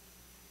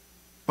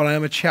 But I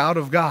am a child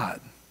of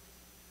God.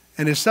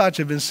 And as such,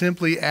 I've been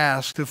simply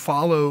asked to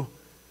follow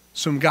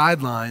some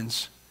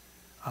guidelines,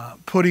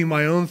 putting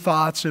my own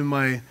thoughts and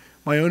my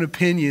own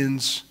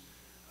opinions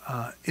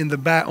on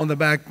the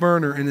back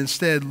burner, and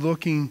instead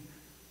looking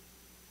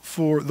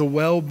for the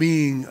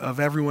well-being of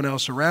everyone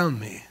else around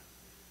me.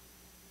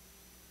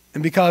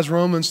 And because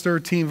Romans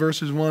 13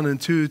 verses 1 and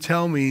 2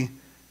 tell me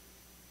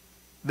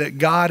that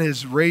God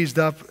has raised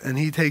up and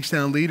he takes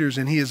down leaders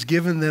and he has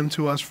given them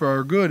to us for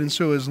our good. And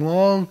so as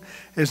long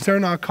as they're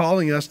not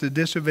calling us to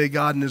disobey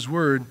God and his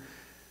word,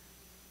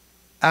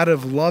 out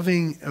of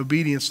loving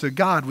obedience to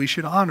God, we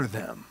should honor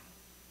them.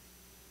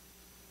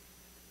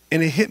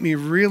 And it hit me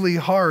really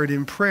hard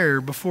in prayer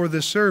before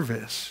this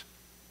service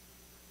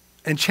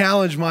and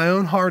challenged my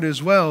own heart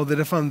as well, that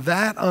if I'm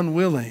that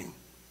unwilling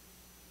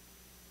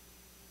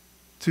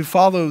to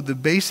follow the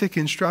basic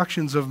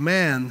instructions of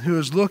man who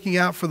is looking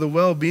out for the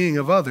well-being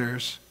of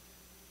others,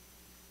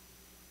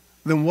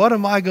 then what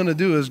am I going to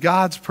do as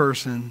God's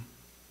person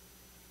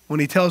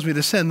when he tells me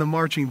to send the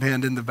marching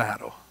band into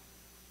battle?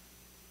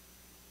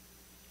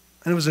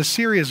 And it was a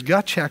serious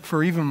gut check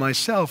for even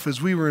myself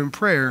as we were in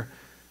prayer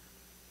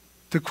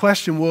to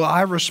question, will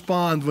I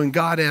respond when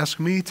God asks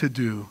me to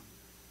do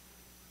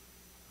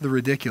the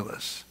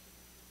ridiculous?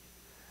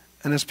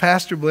 And as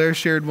Pastor Blair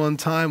shared one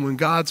time, when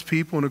God's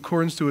people, in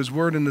accordance to his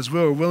word and his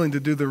will, are willing to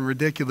do the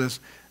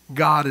ridiculous,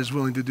 God is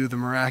willing to do the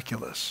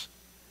miraculous.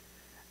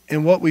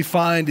 And what we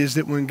find is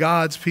that when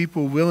God's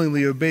people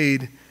willingly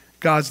obeyed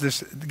God's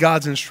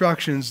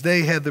instructions,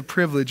 they had the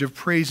privilege of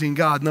praising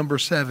God, number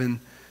 7,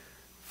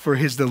 for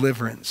his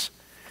deliverance.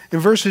 In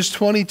verses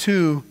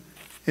 22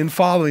 and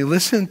following,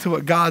 listen to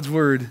what God's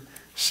word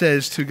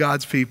says to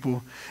God's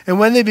people. And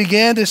when they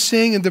began to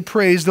sing and to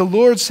praise, the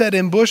Lord set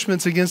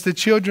ambushments against the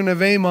children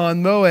of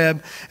Ammon,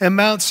 Moab, and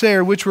Mount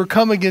Seir, which were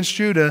come against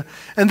Judah.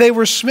 And they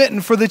were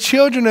smitten, for the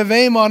children of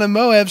Ammon and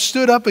Moab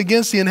stood up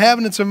against the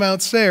inhabitants of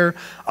Mount Seir,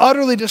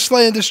 utterly to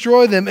slay and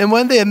destroy them. And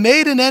when they had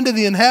made an end of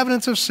the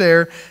inhabitants of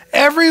Seir,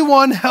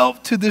 everyone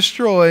helped to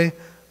destroy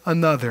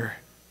another.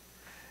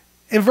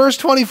 In verse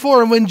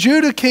 24, and when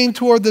Judah came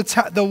toward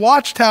the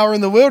watchtower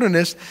in the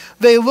wilderness,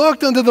 they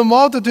looked unto the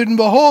multitude, and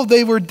behold,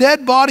 they were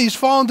dead bodies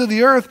fallen to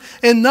the earth,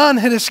 and none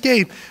had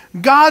escaped.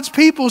 God's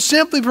people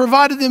simply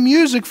provided them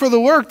music for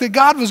the work that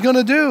God was going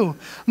to do.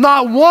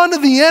 Not one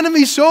of the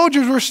enemy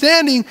soldiers were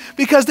standing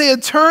because they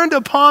had turned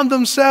upon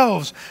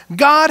themselves.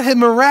 God had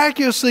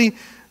miraculously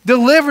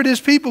delivered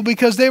his people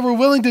because they were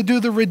willing to do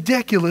the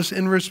ridiculous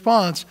in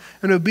response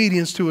and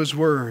obedience to his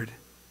word.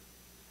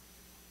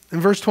 In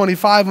verse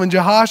 25, when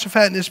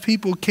Jehoshaphat and his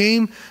people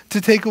came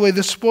to take away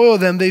the spoil of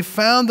them, they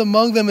found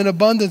among them in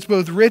abundance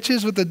both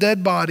riches with the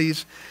dead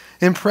bodies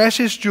and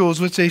precious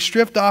jewels, which they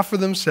stripped off for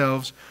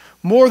themselves,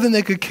 more than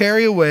they could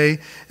carry away.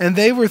 And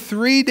they were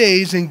 3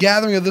 days in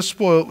gathering of the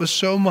spoil. It was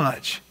so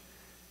much.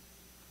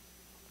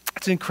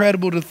 It's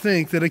incredible to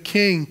think that a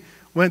king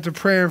went to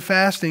prayer and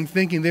fasting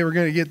thinking they were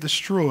going to get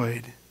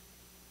destroyed.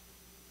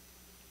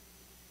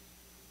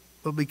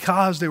 But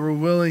because they were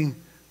willing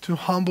to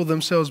humble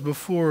themselves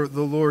before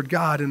the Lord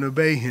God and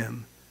obey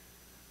him,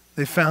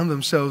 they found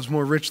themselves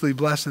more richly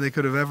blessed than they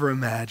could have ever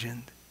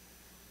imagined.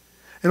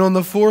 And on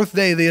the 4th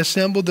day they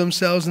assembled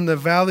themselves in the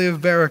valley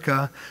of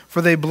Berachah, for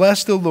they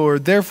blessed the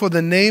Lord. Therefore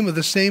the name of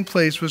the same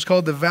place was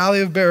called the valley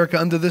of Berachah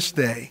unto this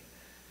day.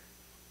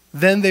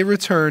 Then they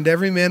returned,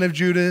 every man of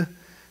Judah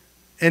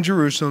and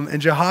Jerusalem,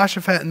 and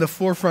Jehoshaphat in the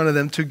forefront of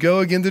them, to go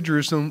again to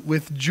Jerusalem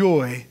with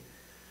joy,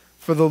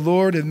 for the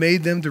Lord had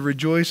made them to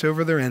rejoice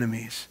over their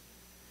enemies.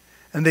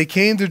 And they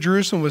came to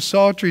Jerusalem with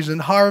psalteries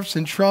and harps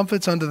and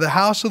trumpets unto the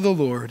house of the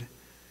Lord.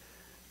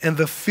 And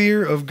the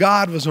fear of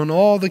God was on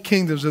all the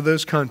kingdoms of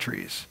those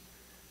countries,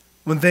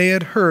 when they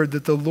had heard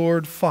that the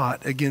Lord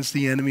fought against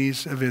the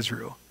enemies of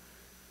Israel.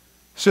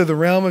 So the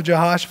realm of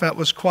Jehoshaphat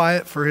was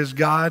quiet, for his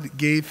God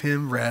gave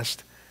him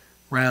rest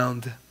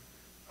round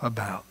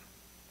about.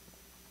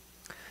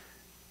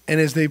 And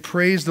as they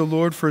praised the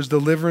Lord for his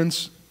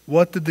deliverance,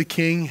 what did the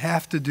king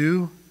have to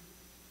do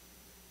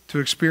to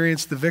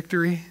experience the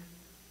victory?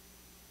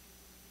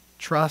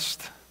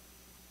 Trust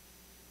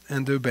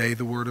and obey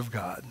the word of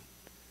God.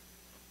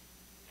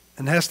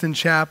 And Heston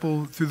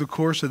Chapel, through the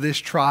course of this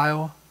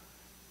trial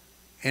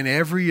and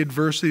every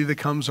adversity that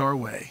comes our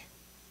way,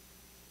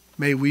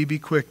 may we be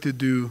quick to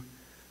do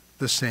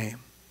the same.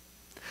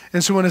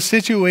 And so when a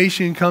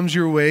situation comes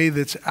your way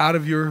that's out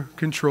of your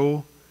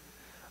control,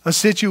 a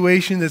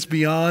situation that's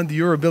beyond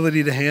your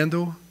ability to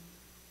handle,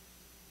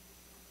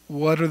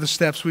 what are the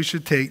steps we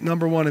should take?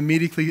 Number one,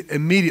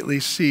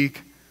 immediately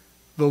seek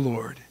the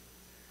Lord.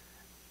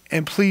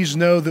 And please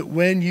know that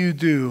when you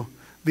do,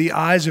 the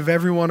eyes of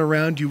everyone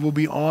around you will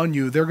be on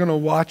you. They're going to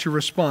watch your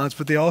response,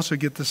 but they also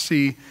get to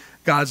see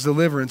God's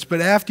deliverance.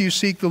 But after you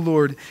seek the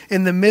Lord,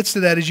 in the midst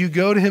of that, as you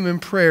go to him in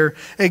prayer,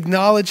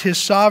 acknowledge his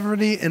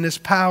sovereignty and his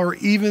power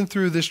even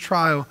through this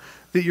trial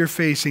that you're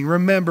facing.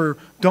 Remember,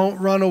 don't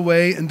run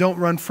away and don't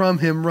run from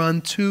him.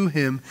 Run to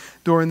him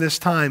during this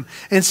time.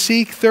 And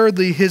seek,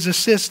 thirdly, his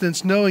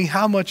assistance, knowing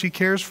how much he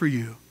cares for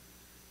you.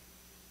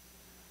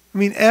 I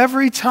mean,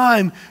 every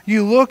time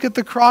you look at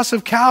the cross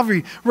of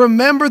Calvary,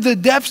 remember the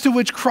depths to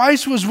which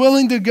Christ was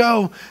willing to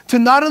go to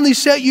not only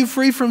set you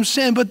free from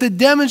sin, but to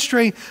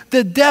demonstrate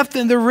the depth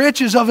and the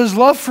riches of his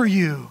love for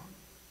you.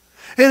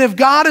 And if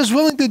God is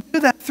willing to do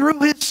that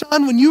through his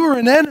Son when you were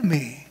an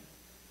enemy,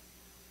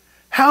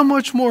 how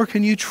much more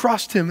can you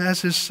trust him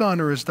as his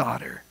son or his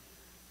daughter?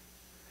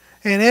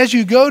 And as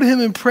you go to him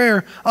in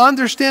prayer,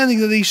 understanding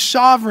that he's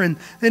sovereign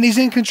and he's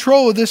in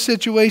control of this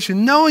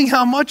situation, knowing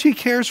how much he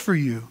cares for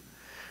you,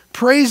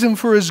 praise him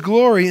for his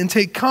glory and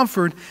take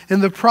comfort in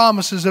the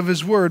promises of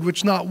his word,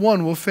 which not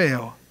one will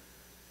fail.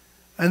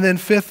 And then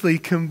fifthly,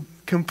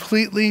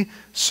 completely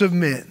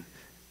submit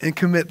and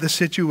commit the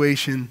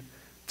situation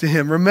to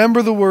him.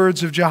 Remember the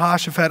words of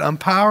Jehoshaphat, I'm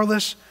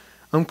powerless,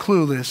 I'm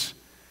clueless,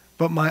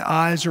 but my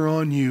eyes are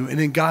on you, and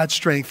in God's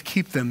strength,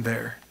 keep them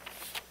there.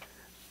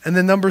 And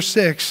then number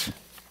 6,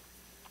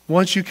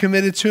 once you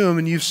committed to him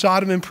and you've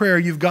sought him in prayer,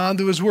 you've gone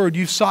to his word,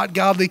 you've sought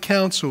godly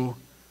counsel,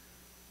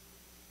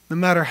 no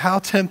matter how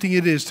tempting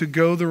it is to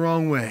go the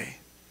wrong way,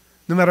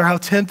 no matter how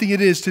tempting it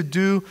is to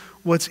do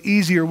what's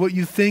easier, what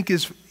you think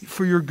is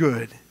for your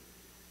good,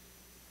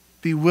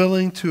 be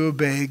willing to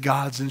obey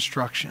God's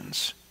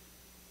instructions.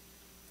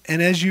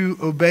 And as you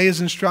obey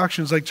his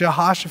instructions, like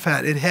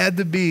Jehoshaphat, it had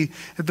to be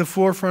at the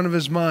forefront of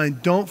his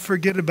mind. Don't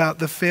forget about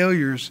the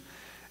failures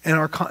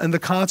and the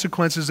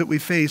consequences that we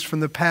faced from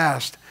the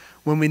past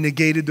when we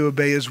negated to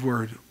obey his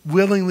word.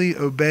 Willingly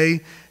obey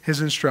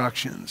his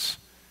instructions.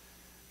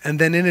 And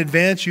then in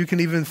advance, you can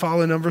even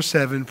follow number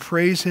 7,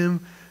 praise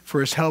him for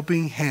his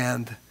helping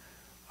hand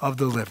of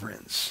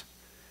deliverance.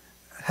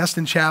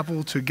 Heston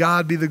Chapel, to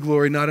God be the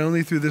glory, not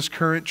only through this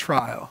current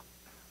trial,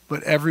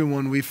 but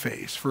everyone we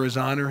face, for his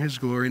honor, his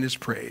glory, and his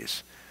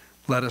praise.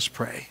 Let us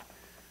pray.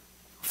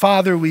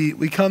 Father,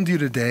 we come to you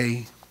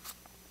today,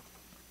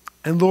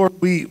 and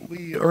Lord,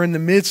 we are in the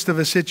midst of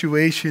a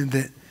situation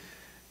that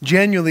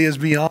genuinely is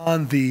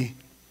beyond the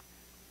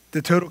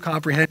total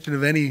comprehension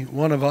of any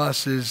one of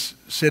us as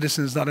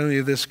citizens, not only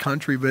of this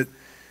country, but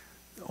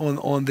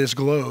on this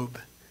globe.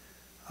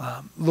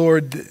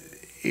 Lord,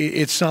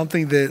 it's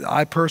something that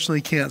I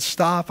personally can't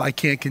stop, I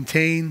can't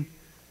contain,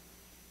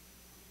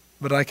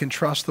 but I can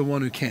trust the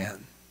one who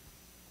can.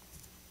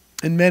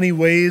 In many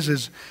ways,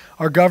 as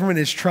our government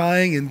is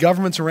trying, and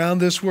governments around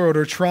this world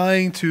are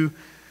trying to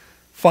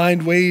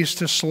find ways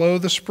to slow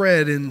the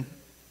spread and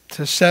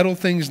to settle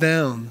things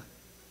down,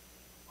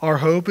 our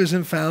hope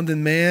isn't found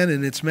in man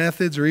and its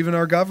methods or even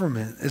our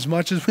government. As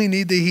much as we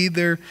need to heed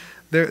their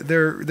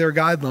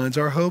guidelines,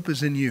 our hope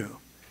is in you.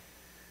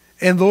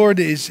 And Lord,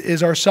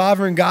 is our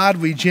sovereign God,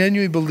 we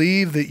genuinely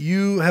believe that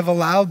you have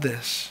allowed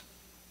this.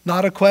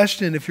 Not a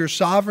question. If you're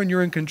sovereign,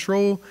 you're in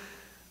control.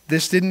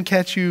 This didn't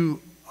catch you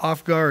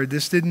off guard.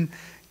 This didn't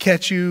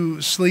catch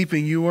you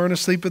sleeping. You weren't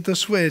asleep at the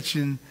switch.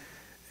 And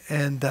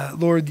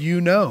Lord,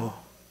 you know.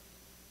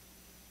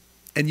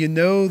 And you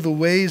know the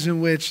ways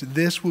in which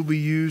this will be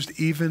used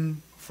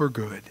even for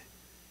good.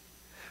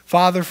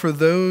 Father, for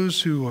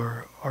those who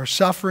are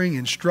suffering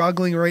and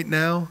struggling right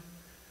now,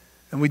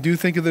 and we do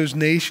think of those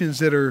nations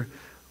that are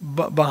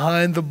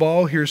behind the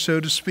ball here,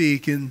 so to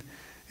speak, and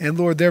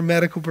Lord, their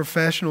medical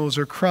professionals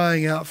are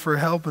crying out for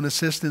help and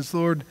assistance.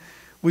 Lord,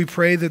 we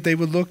pray that they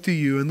would look to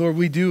you. And Lord,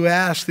 we do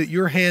ask that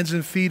your hands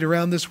and feet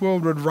around this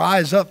world would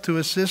rise up to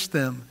assist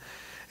them.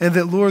 And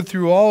that, Lord,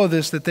 through all of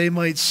this, that they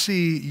might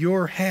see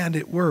your hand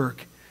at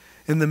work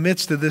in the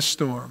midst of this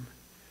storm.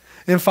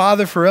 And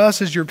Father, for us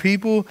as your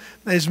people,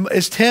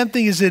 as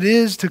tempting as it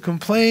is to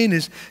complain,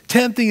 as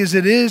tempting as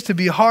it is to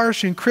be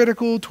harsh and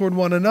critical toward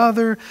one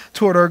another,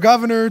 toward our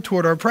governor,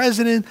 toward our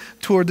president,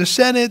 toward the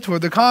Senate,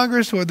 toward the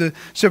Congress, toward the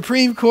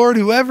Supreme Court,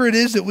 whoever it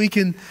is that we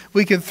can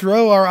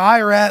throw our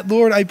ire at,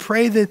 Lord, I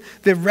pray that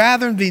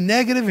rather than be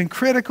negative and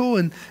critical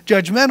and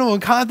judgmental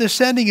and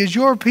condescending as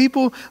your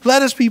people,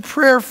 let us be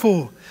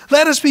prayerful.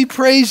 Let us be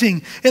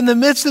praising in the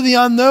midst of the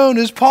unknown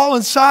as Paul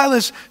and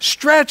Silas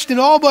stretched and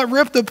all but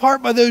ripped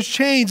apart by those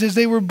chains as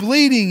they were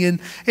bleeding and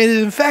an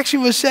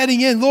infection was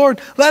setting in.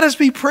 Lord, let us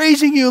be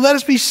praising you. Let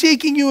us be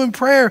seeking you in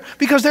prayer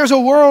because there's a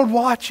world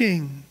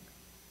watching.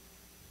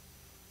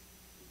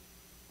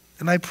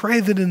 And I pray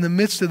that in the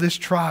midst of this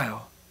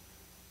trial,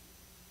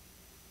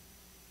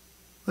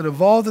 that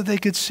of all that they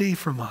could see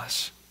from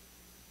us,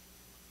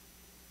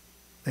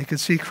 they could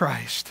see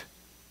Christ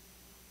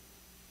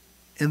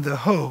in the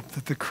hope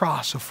that the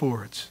cross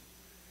affords.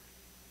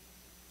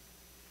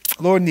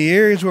 Lord, in the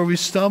areas where we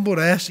stumbled,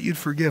 I ask that you'd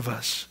forgive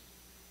us.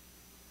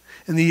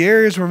 In the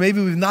areas where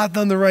maybe we've not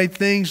done the right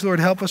things, Lord,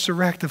 help us to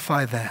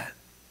rectify that.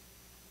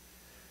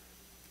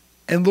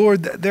 And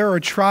Lord, there are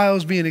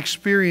trials being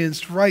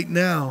experienced right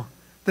now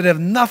that have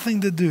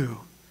nothing to do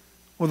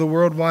with a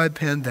worldwide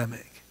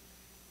pandemic.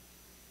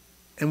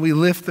 And we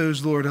lift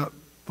those, Lord, up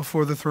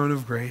before the throne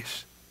of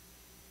grace.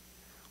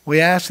 We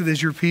ask that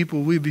as your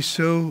people, we'd be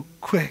so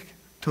quick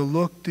to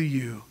look to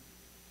you,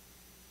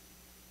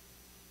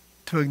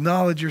 to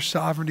acknowledge your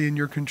sovereignty and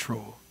your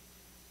control,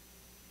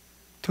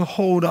 to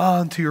hold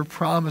on to your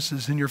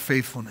promises and your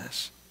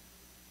faithfulness,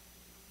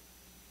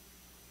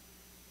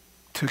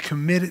 to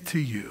commit it to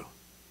you,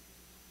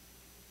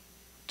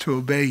 to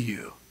obey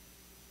you,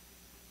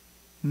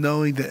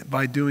 knowing that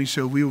by doing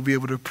so we will be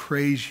able to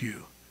praise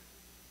you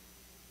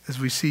as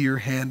we see your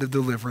hand of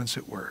deliverance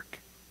at work.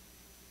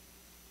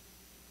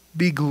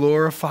 Be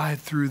glorified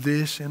through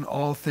this and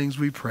all things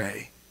we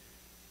pray.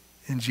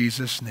 In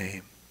Jesus'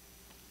 name,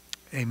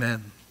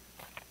 amen.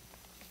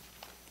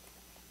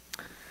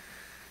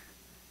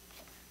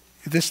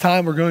 At this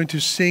time, we're going to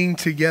sing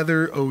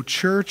together, O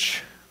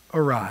Church,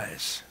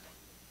 Arise.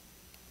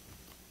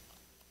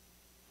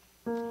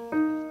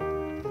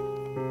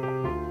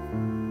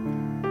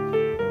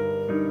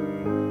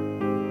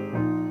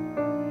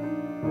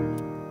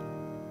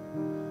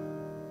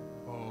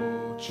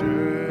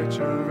 Church,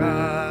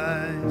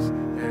 arise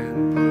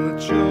and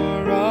put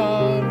your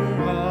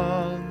armor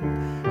on.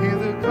 Hear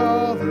the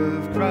call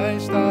of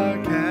Christ our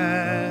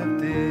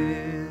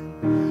captain.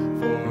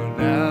 For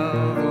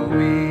now the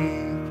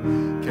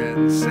weak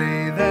can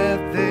say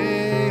that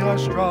they are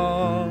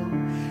strong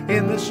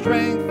in the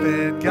strength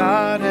that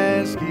God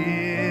has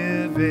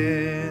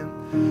given.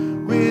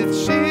 With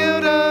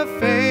shield of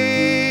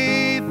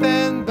faith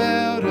and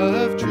belt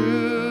of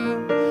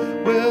truth,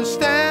 we'll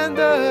stand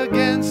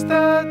against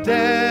the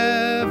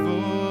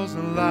devil's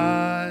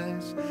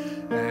lies.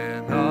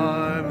 An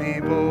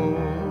army bold,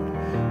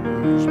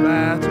 whose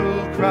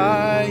battle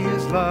cry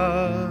is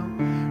love,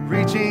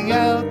 reaching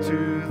out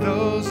to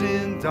those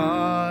in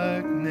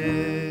darkness.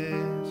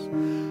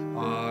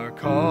 Our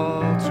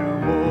call to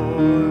war,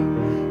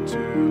 to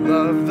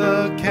love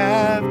the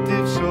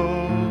captive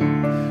soul,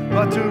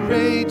 but to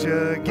rage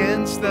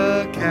against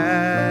the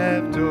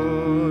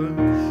captor,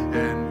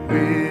 and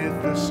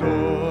with the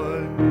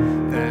sword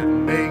that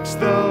makes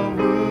the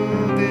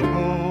wounded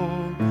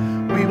whole,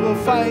 we will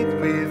fight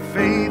with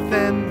faith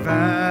and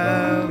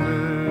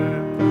valor.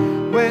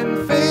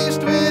 When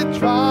faced with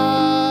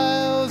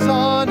trials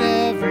on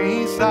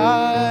every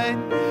side,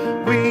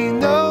 we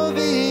know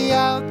the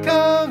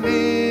outcome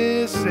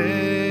is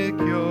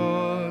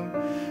secure,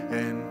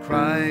 and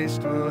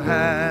Christ will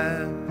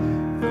have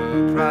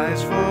the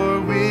prize for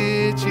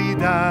which he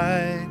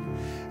died,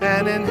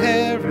 an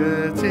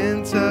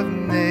inheritance of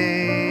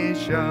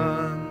nations.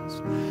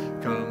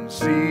 Come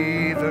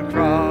see the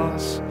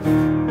cross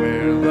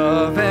where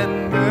love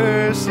and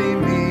mercy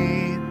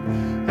meet,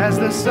 as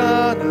the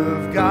Son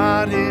of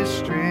God is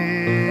stricken.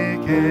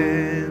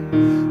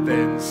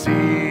 Then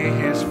see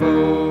his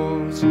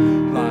foes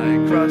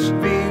lie crushed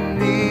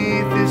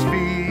beneath his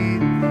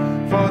feet,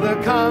 for the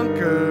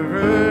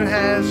conqueror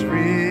has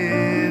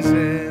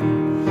risen.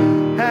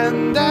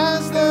 And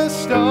as the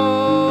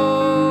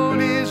stone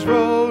is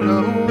rolled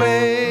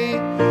away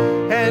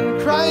and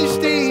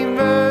Christ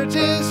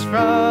emerges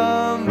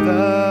from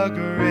the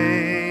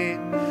grave,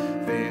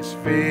 this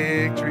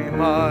victory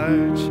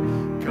march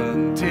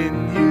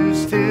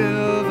continues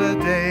till the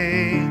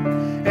day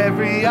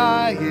every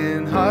eye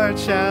and heart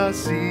shall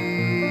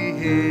see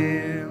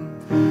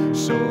him.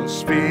 So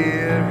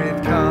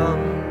Spirit,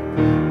 come,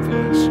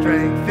 put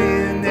strength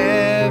in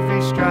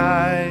every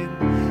stride,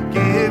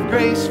 give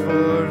grace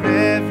for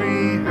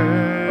every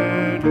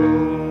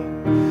hurdle,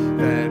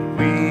 that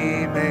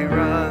we may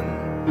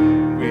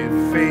run with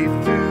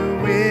faith to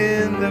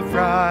win the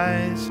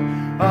prize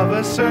of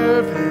a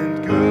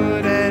servant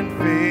good and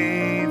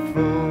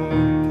faithful.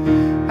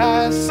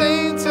 As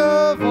saints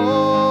of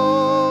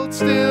old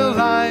still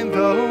line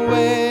the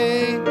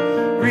way,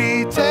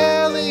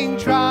 retelling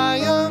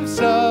triumphs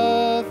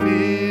of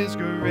his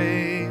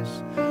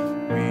grace,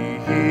 we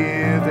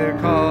hear their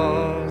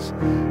calls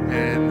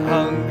and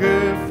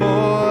hunger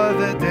for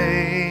the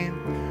day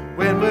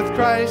when with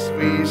Christ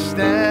we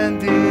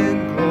stand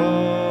in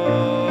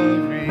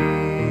glory.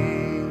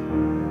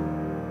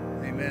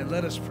 Amen.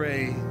 Let us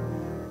pray.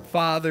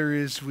 Father,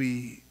 as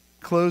we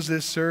close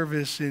this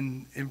service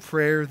in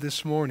prayer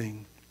this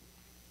morning,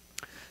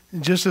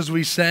 and just as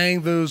we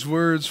sang those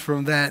words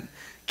from that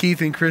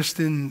Keith and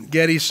Kristen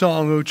Getty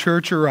song, O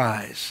Church,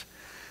 Arise,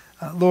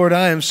 Lord,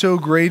 I am so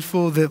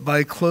grateful that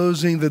by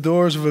closing the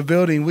doors of a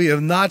building, we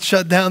have not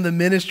shut down the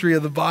ministry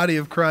of the body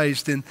of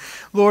Christ. And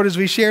Lord, as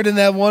we shared in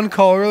that one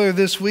call earlier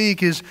this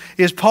week, as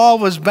Paul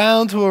was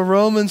bound to a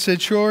Roman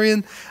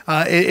centurion,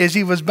 as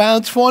he was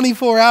bound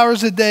 24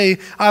 hours a day,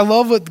 I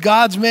love what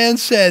God's man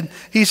said.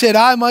 He said,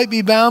 I might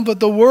be bound, but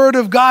the word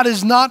of God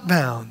is not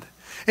bound.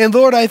 And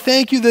Lord, I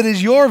thank you that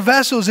as your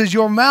vessels, as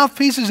your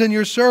mouthpieces and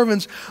your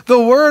servants,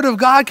 the word of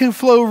God can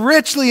flow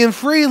richly and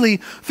freely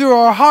through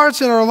our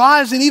hearts and our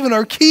lives and even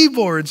our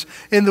keyboards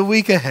in the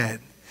week ahead.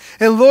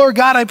 And Lord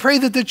God, I pray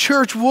that the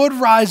church would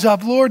rise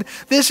up. Lord,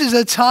 this is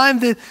a time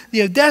that,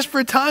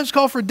 desperate times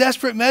call for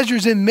desperate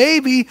measures, and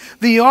maybe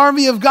the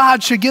army of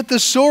God should get the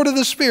sword of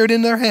the Spirit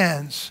in their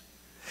hands.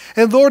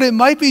 And Lord, it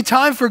might be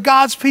time for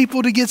God's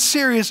people to get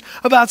serious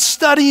about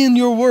studying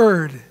your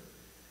word.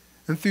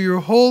 And through your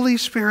Holy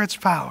Spirit's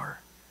power,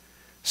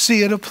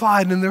 see it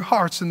applied in their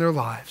hearts and their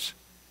lives.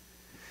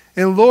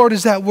 And Lord,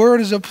 as that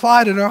word is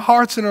applied in our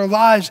hearts and our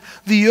lives,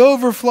 the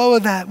overflow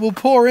of that will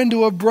pour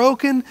into a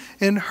broken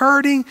and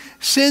hurting,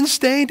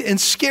 sin-stained and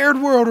scared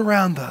world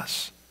around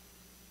us.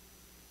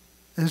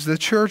 As the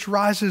church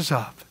rises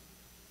up,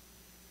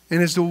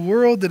 and as the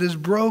world that is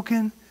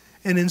broken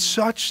and in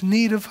such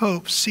need of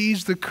hope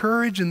sees the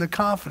courage and the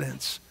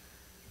confidence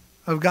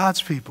of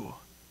God's people.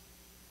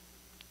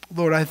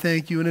 Lord, I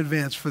thank you in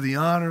advance for the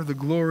honor, the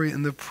glory,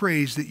 and the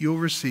praise that you'll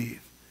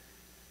receive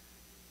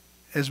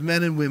as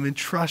men and women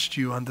trust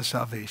you unto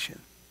salvation.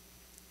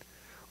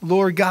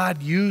 Lord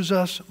God, use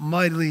us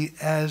mightily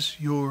as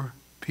your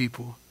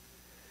people.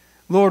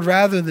 Lord,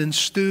 rather than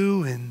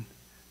stew and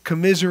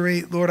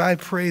commiserate, Lord, I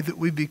pray that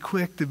we be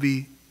quick to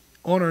be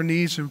on our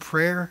knees in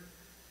prayer.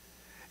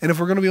 And if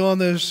we're going to be on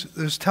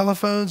those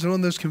telephones and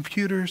on those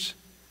computers,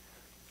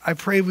 I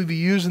pray we be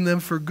using them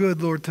for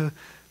good, Lord,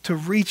 to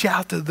reach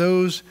out to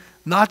those,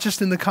 not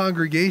just in the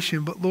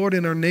congregation, but Lord,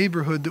 in our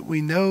neighborhood that we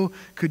know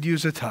could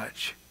use a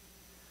touch,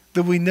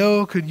 that we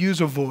know could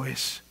use a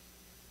voice,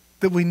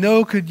 that we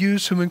know could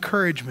use some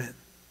encouragement,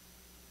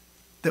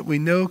 that we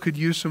know could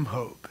use some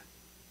hope.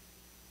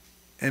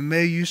 And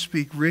may you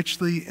speak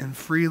richly and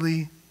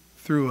freely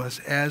through us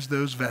as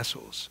those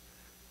vessels.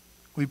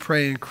 We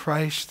pray in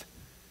Christ's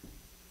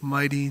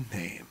mighty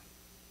name.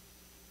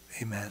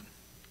 Amen.